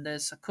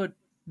 Fernandes, I could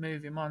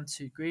move him on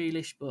to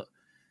Grealish, but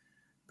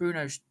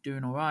Bruno's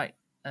doing all right.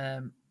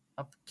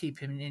 I'll keep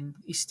him in.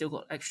 He's still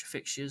got extra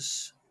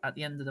fixtures at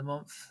the end of the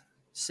month.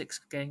 6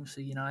 games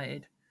for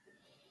United.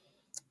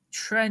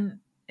 Trent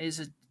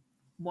is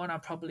one I'm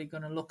probably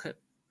going to look at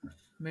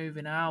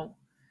moving out.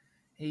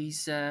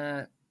 He's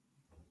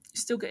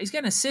he's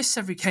getting assists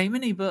every game,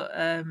 isn't he? But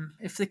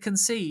if they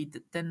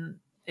concede, then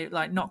it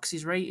like knocks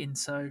his rating.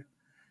 So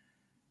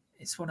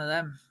it's one of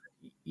them.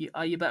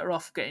 Are you better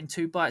off getting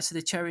 2 bites of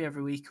the cherry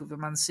every week with a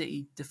Man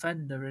City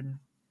defender and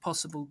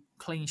possible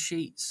clean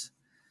sheets?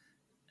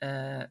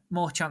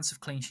 More chance of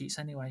clean sheets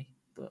anyway.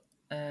 But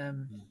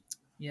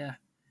yeah,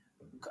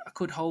 I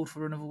could hold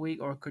for another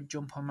week, or I could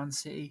jump on Man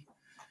City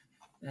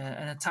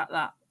and attack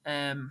that.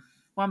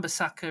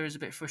 Wan-Bissaka is a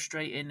bit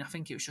frustrating. I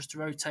think it was just a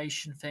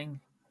rotation thing,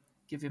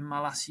 giving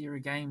Malacia a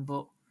game,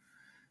 but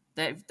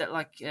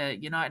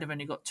United have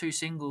only got 2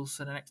 singles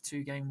for the next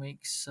 2 game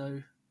weeks,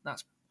 so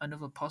that's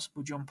another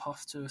possible jump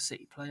off to a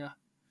City player.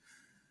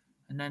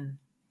 And then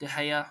De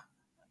Gea,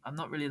 I'm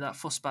not really that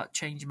fussed about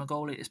changing my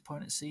goal at this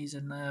point of the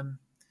season.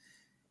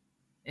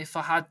 If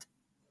I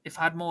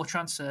had more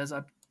transfers,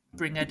 I'd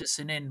bring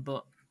Ederson in,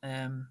 but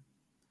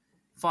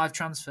 5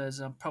 transfers,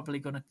 I'm probably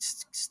going to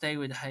stay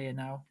with De Gea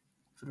now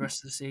for the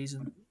rest of the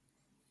season.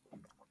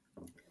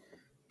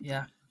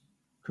 Yeah.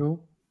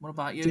 Cool. What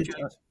about you,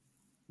 James?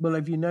 Well,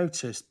 have you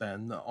noticed,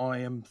 Ben, that I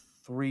am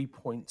 3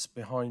 points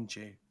behind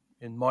you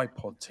in my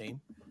pod team?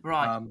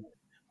 Right.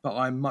 But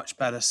I'm much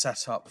better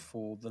set up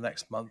for the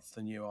next month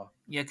than you are.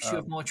 Yeah, because you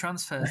have more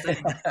transfers, don't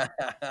you?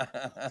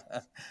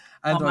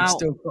 And I've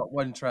still got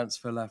 1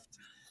 transfer left.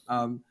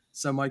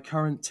 So my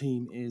current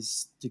team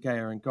is De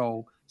Gea in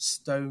goal,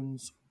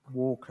 Stones,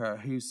 Walker,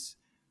 who's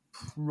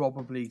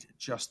probably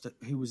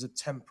who was a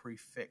temporary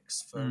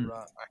fix for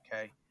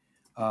Ake,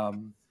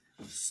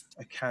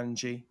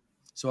 Akanji.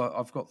 So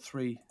I've got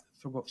 3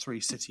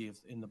 City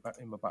in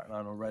my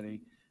backline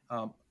already.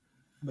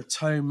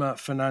 Matoma,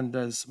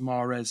 Fernandes,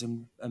 Mahrez,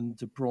 and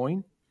De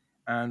Bruyne,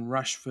 and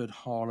Rashford,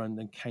 Haaland,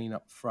 and Kane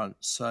up front.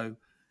 So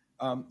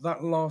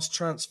that last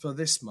transfer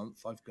this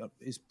month I've got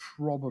is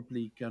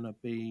probably going to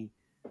be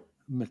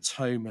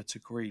Matoma to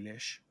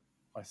Grealish,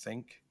 I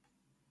think.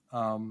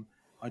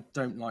 I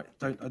don't like.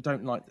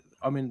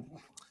 I mean,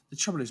 the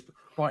trouble is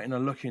Brighton are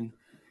looking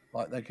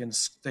like they're going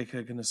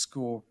to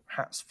score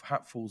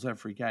hatfuls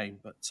every game,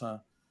 but I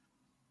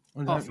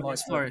don't like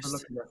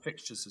looking at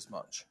fixtures as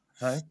much.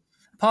 Okay?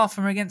 Apart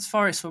from against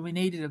Forest when we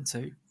needed them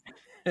to.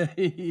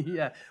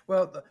 Yeah.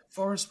 Well, the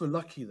Forest were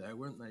lucky though,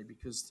 weren't they?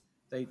 Because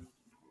they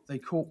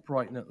caught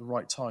Brighton at the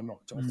right time off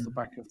the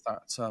back of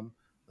that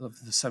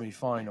of the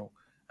semi-final,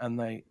 and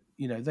they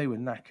were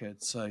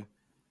knackered. So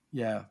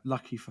yeah,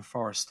 lucky for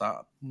Forest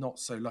that. Not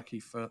so lucky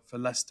for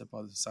Leicester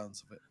by the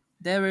sounds of it.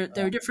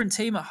 They're a different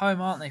team at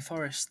home, aren't they?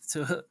 Forest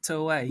to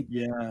away.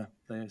 Yeah,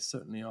 they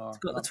certainly are. It's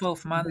got the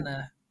 12th man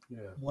there.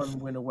 Yeah. 1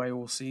 win away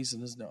all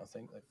season, isn't it? I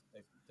think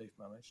they've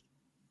managed.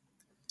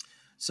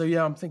 So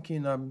yeah, I'm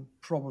thinking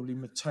probably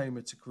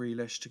Matoma to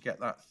Grealish to get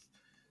that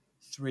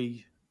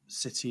 3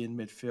 City in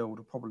midfield.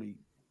 I'll probably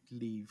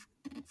leave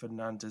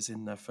Fernandes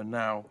in there for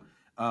now.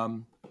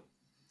 And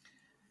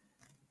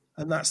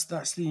that's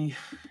the.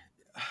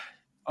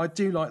 I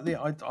do like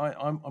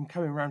I'm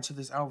coming around to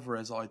this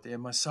Alvarez idea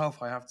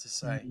myself. I have to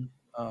say,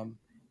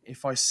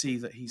 if I see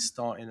that he's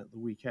starting at the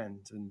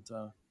weekend, and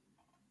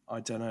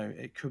I don't know,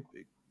 it could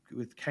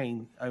with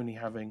Kane only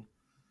having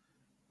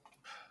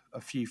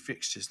a few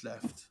fixtures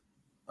left.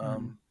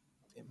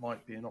 It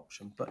might be an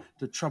option, but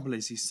the trouble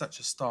is he's such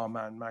a star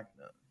man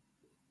magnet.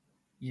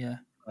 Yeah,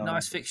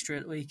 nice fixture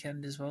at the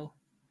weekend as well.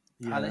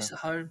 Yeah. Palace at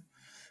home.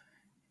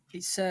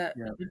 It's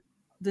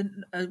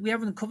we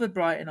haven't covered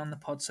Brighton on the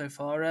pod so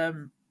far.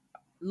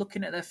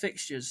 Looking at their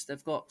fixtures,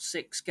 they've got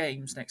 6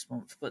 games next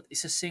month, but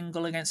it's a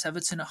single against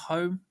Everton at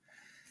home.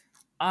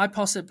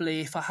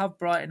 If I have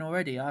Brighton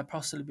already, I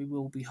possibly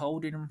will be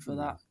holding them for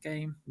that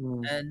game,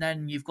 and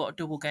then you've got a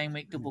double game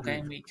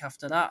week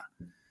after that.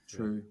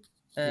 True.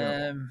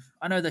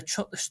 I know they're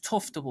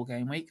tough double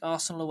game week,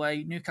 Arsenal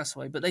away,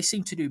 Newcastle away, but they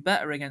seem to do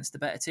better against the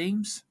better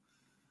teams.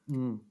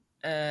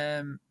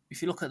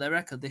 If you look at their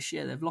record this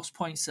year, they've lost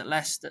points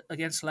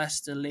against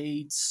Leicester,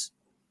 Leeds,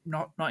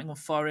 Nottingham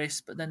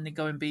Forest, but then they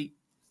go and beat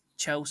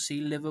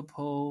Chelsea,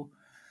 Liverpool,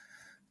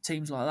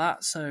 teams like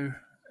that. So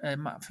I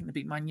think they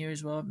beat Man U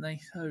as well, haven't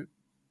they? So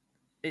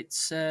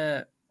it's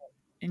an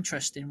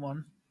interesting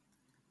one.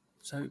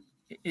 So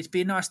it'd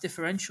be a nice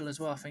differential as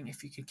well, I think,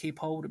 if you could keep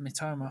hold of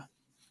Mitoma.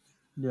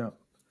 Yeah.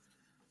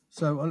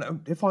 So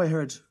if I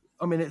heard,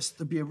 I mean,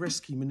 it'd be a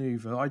risky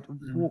manoeuvre.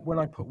 When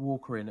I put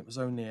Walker in, it was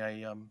only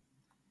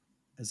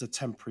as a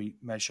temporary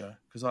measure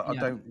because I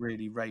don't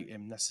really rate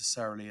him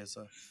necessarily as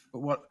a.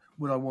 But what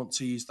would I want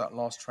to use that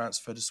last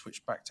transfer to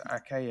switch back to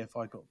Ake if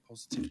I got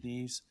positive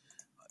news?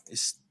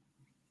 It's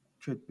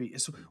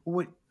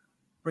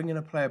bringing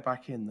a player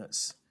back in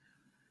that's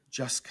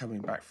just coming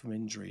back from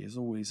injury is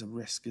always a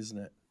risk, isn't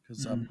it?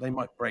 Because they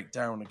might break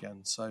down again.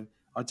 So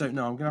I don't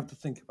know. I'm going to have to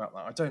think about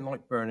that. I don't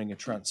like burning a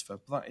transfer,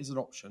 but that is an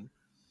option.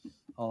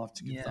 I'll have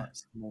to give that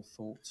some more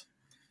thought.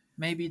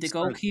 Maybe the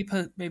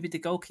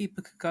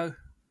goalkeeper could go.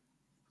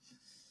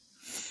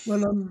 Well,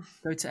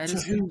 go to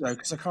Ederson. To who though?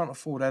 Because I can't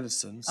afford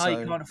Ederson. So... Oh,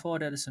 you can't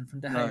afford Ederson from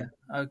De Gea.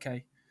 No.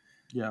 Okay.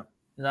 Yeah.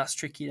 That's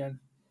tricky then.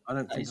 I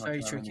don't think it's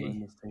very tricky.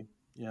 In this team.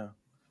 Yeah.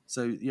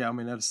 So yeah, I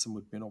mean, Edison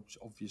would be an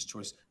obvious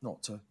choice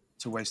not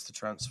to waste the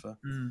transfer.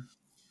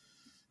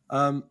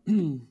 Yeah,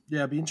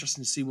 it'd be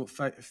interesting to see what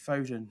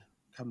Foden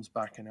comes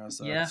back and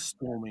has a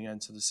storming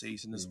end to the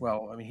season as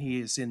well. I mean, he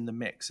is in the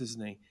mix,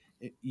 isn't he?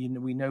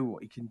 We know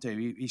what he can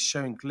do. He's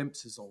showing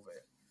glimpses of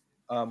it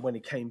when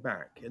he came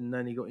back, and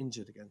then he got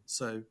injured again.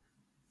 So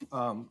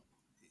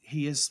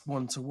he is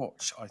one to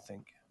watch, I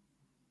think,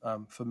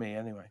 for me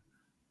anyway.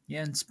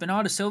 Yeah, and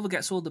Bernardo Silva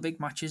gets all the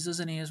big matches,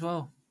 doesn't he, as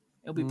well?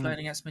 He'll be playing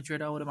against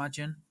Madrid, I would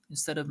imagine,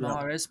 instead of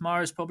Mahrez.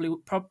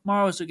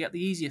 Mahrez will get the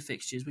easier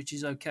fixtures, which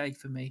is okay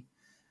for me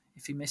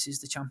if he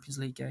misses the Champions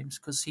League games,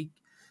 because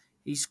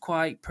he's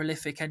quite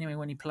prolific anyway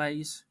when he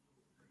plays.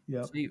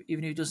 Yeah. So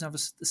even if he doesn't have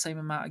the same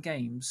amount of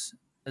games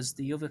as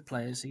the other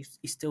players, he's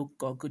still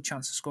got a good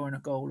chance of scoring a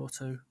goal or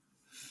two.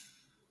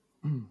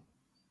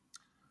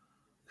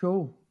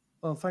 Cool.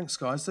 Well, thanks,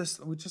 guys.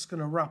 We're just going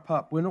to wrap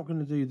up. We're not going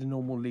to do the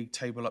normal league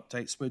table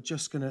updates. We're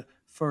just going to,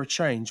 for a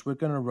change, we're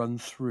going to run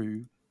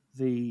through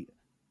the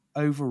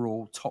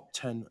overall top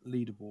 10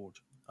 leaderboard.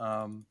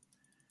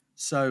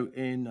 So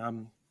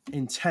in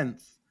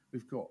 10th,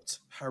 we've got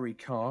Harry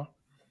Carr.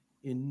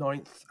 In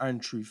 9th,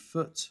 Andrew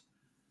Foote.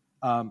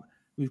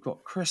 We've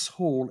got Chris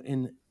Hall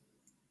in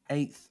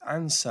 8th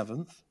and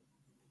 7th.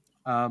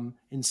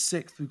 In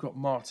 6th, we've got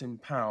Martin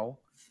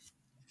Powell.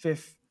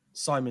 5th,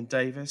 Simon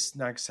Davis,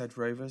 Nags Head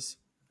Rovers,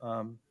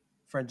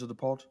 friend of the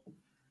pod.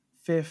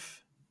 5th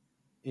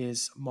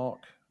is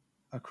Mark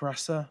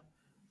Akrasa.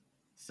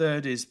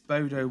 3rd is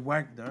Bodo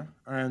Wagner.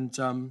 And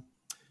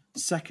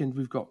 2nd,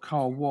 we've got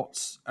Carl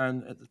Watts.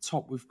 And at the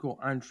top, we've got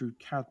Andrew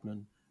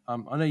Cadman.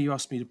 I know you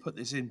asked me to put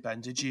this in,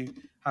 Ben. Did you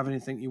have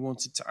anything you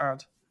wanted to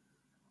add?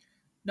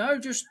 No,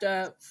 just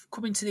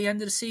coming to the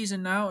end of the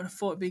season now, and I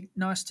thought it'd be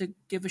nice to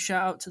give a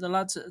shout out to the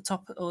lads at the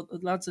top, or the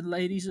lads and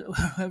ladies,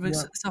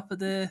 whoever's at the top of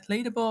the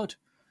leaderboard.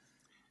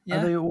 Yeah.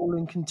 Are they all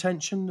in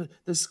contention?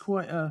 There's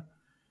quite a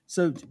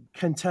so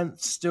can 10th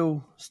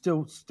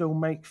still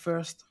make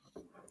first?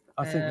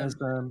 I think there's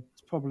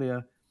probably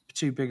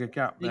too big a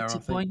gap there. 80 I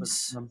think,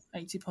 points,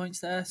 80 points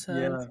there. So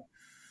yeah,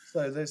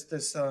 so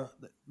there's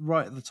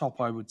right at the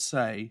top. I would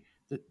say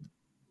that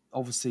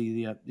obviously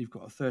you've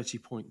got a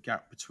 30-point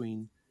gap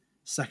between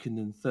second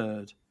and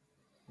third,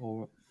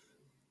 or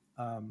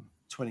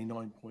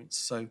 29 points.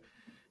 So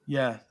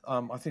yeah,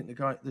 I think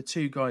the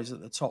two guys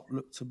at the top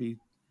look to be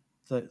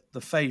the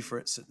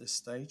favourites at this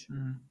stage.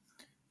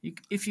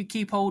 If you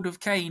keep hold of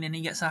Kane and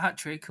he gets a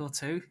hat-trick or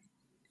two,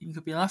 you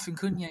could be laughing,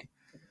 couldn't you?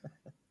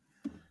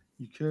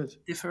 You could.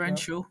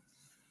 Differential.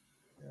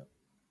 Yeah.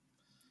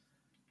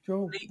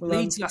 Cool.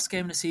 Leeds last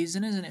game of the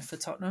season, isn't it, for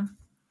Tottenham?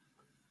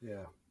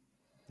 Yeah.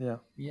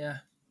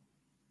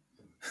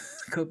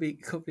 Could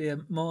be a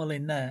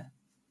mauling there.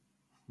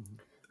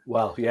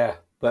 Well, yeah,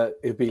 but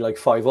it'd be like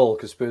 5-5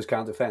 because Spurs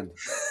can't defend.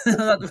 Spurs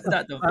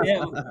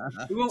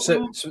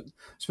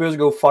will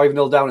go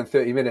 5-0 down in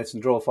 30 minutes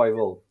and draw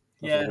 5-5.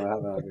 That's what's going to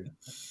happen.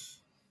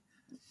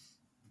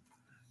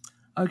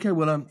 Okay,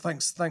 well,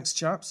 thanks,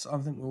 chaps. I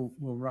think we'll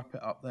wrap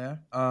it up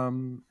there.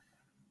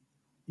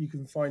 You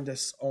can find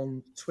us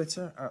on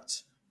Twitter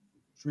at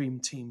Dream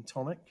Team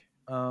Tonic.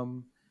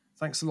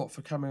 Thanks a lot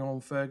for coming on,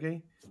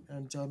 Fergie.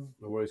 And no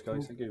worries,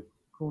 guys. Thank you.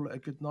 Call it a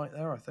good night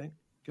there, I think.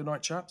 Good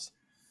night, chaps.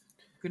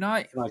 Good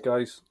night. Good night,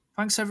 guys.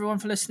 Thanks, everyone,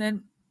 for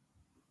listening.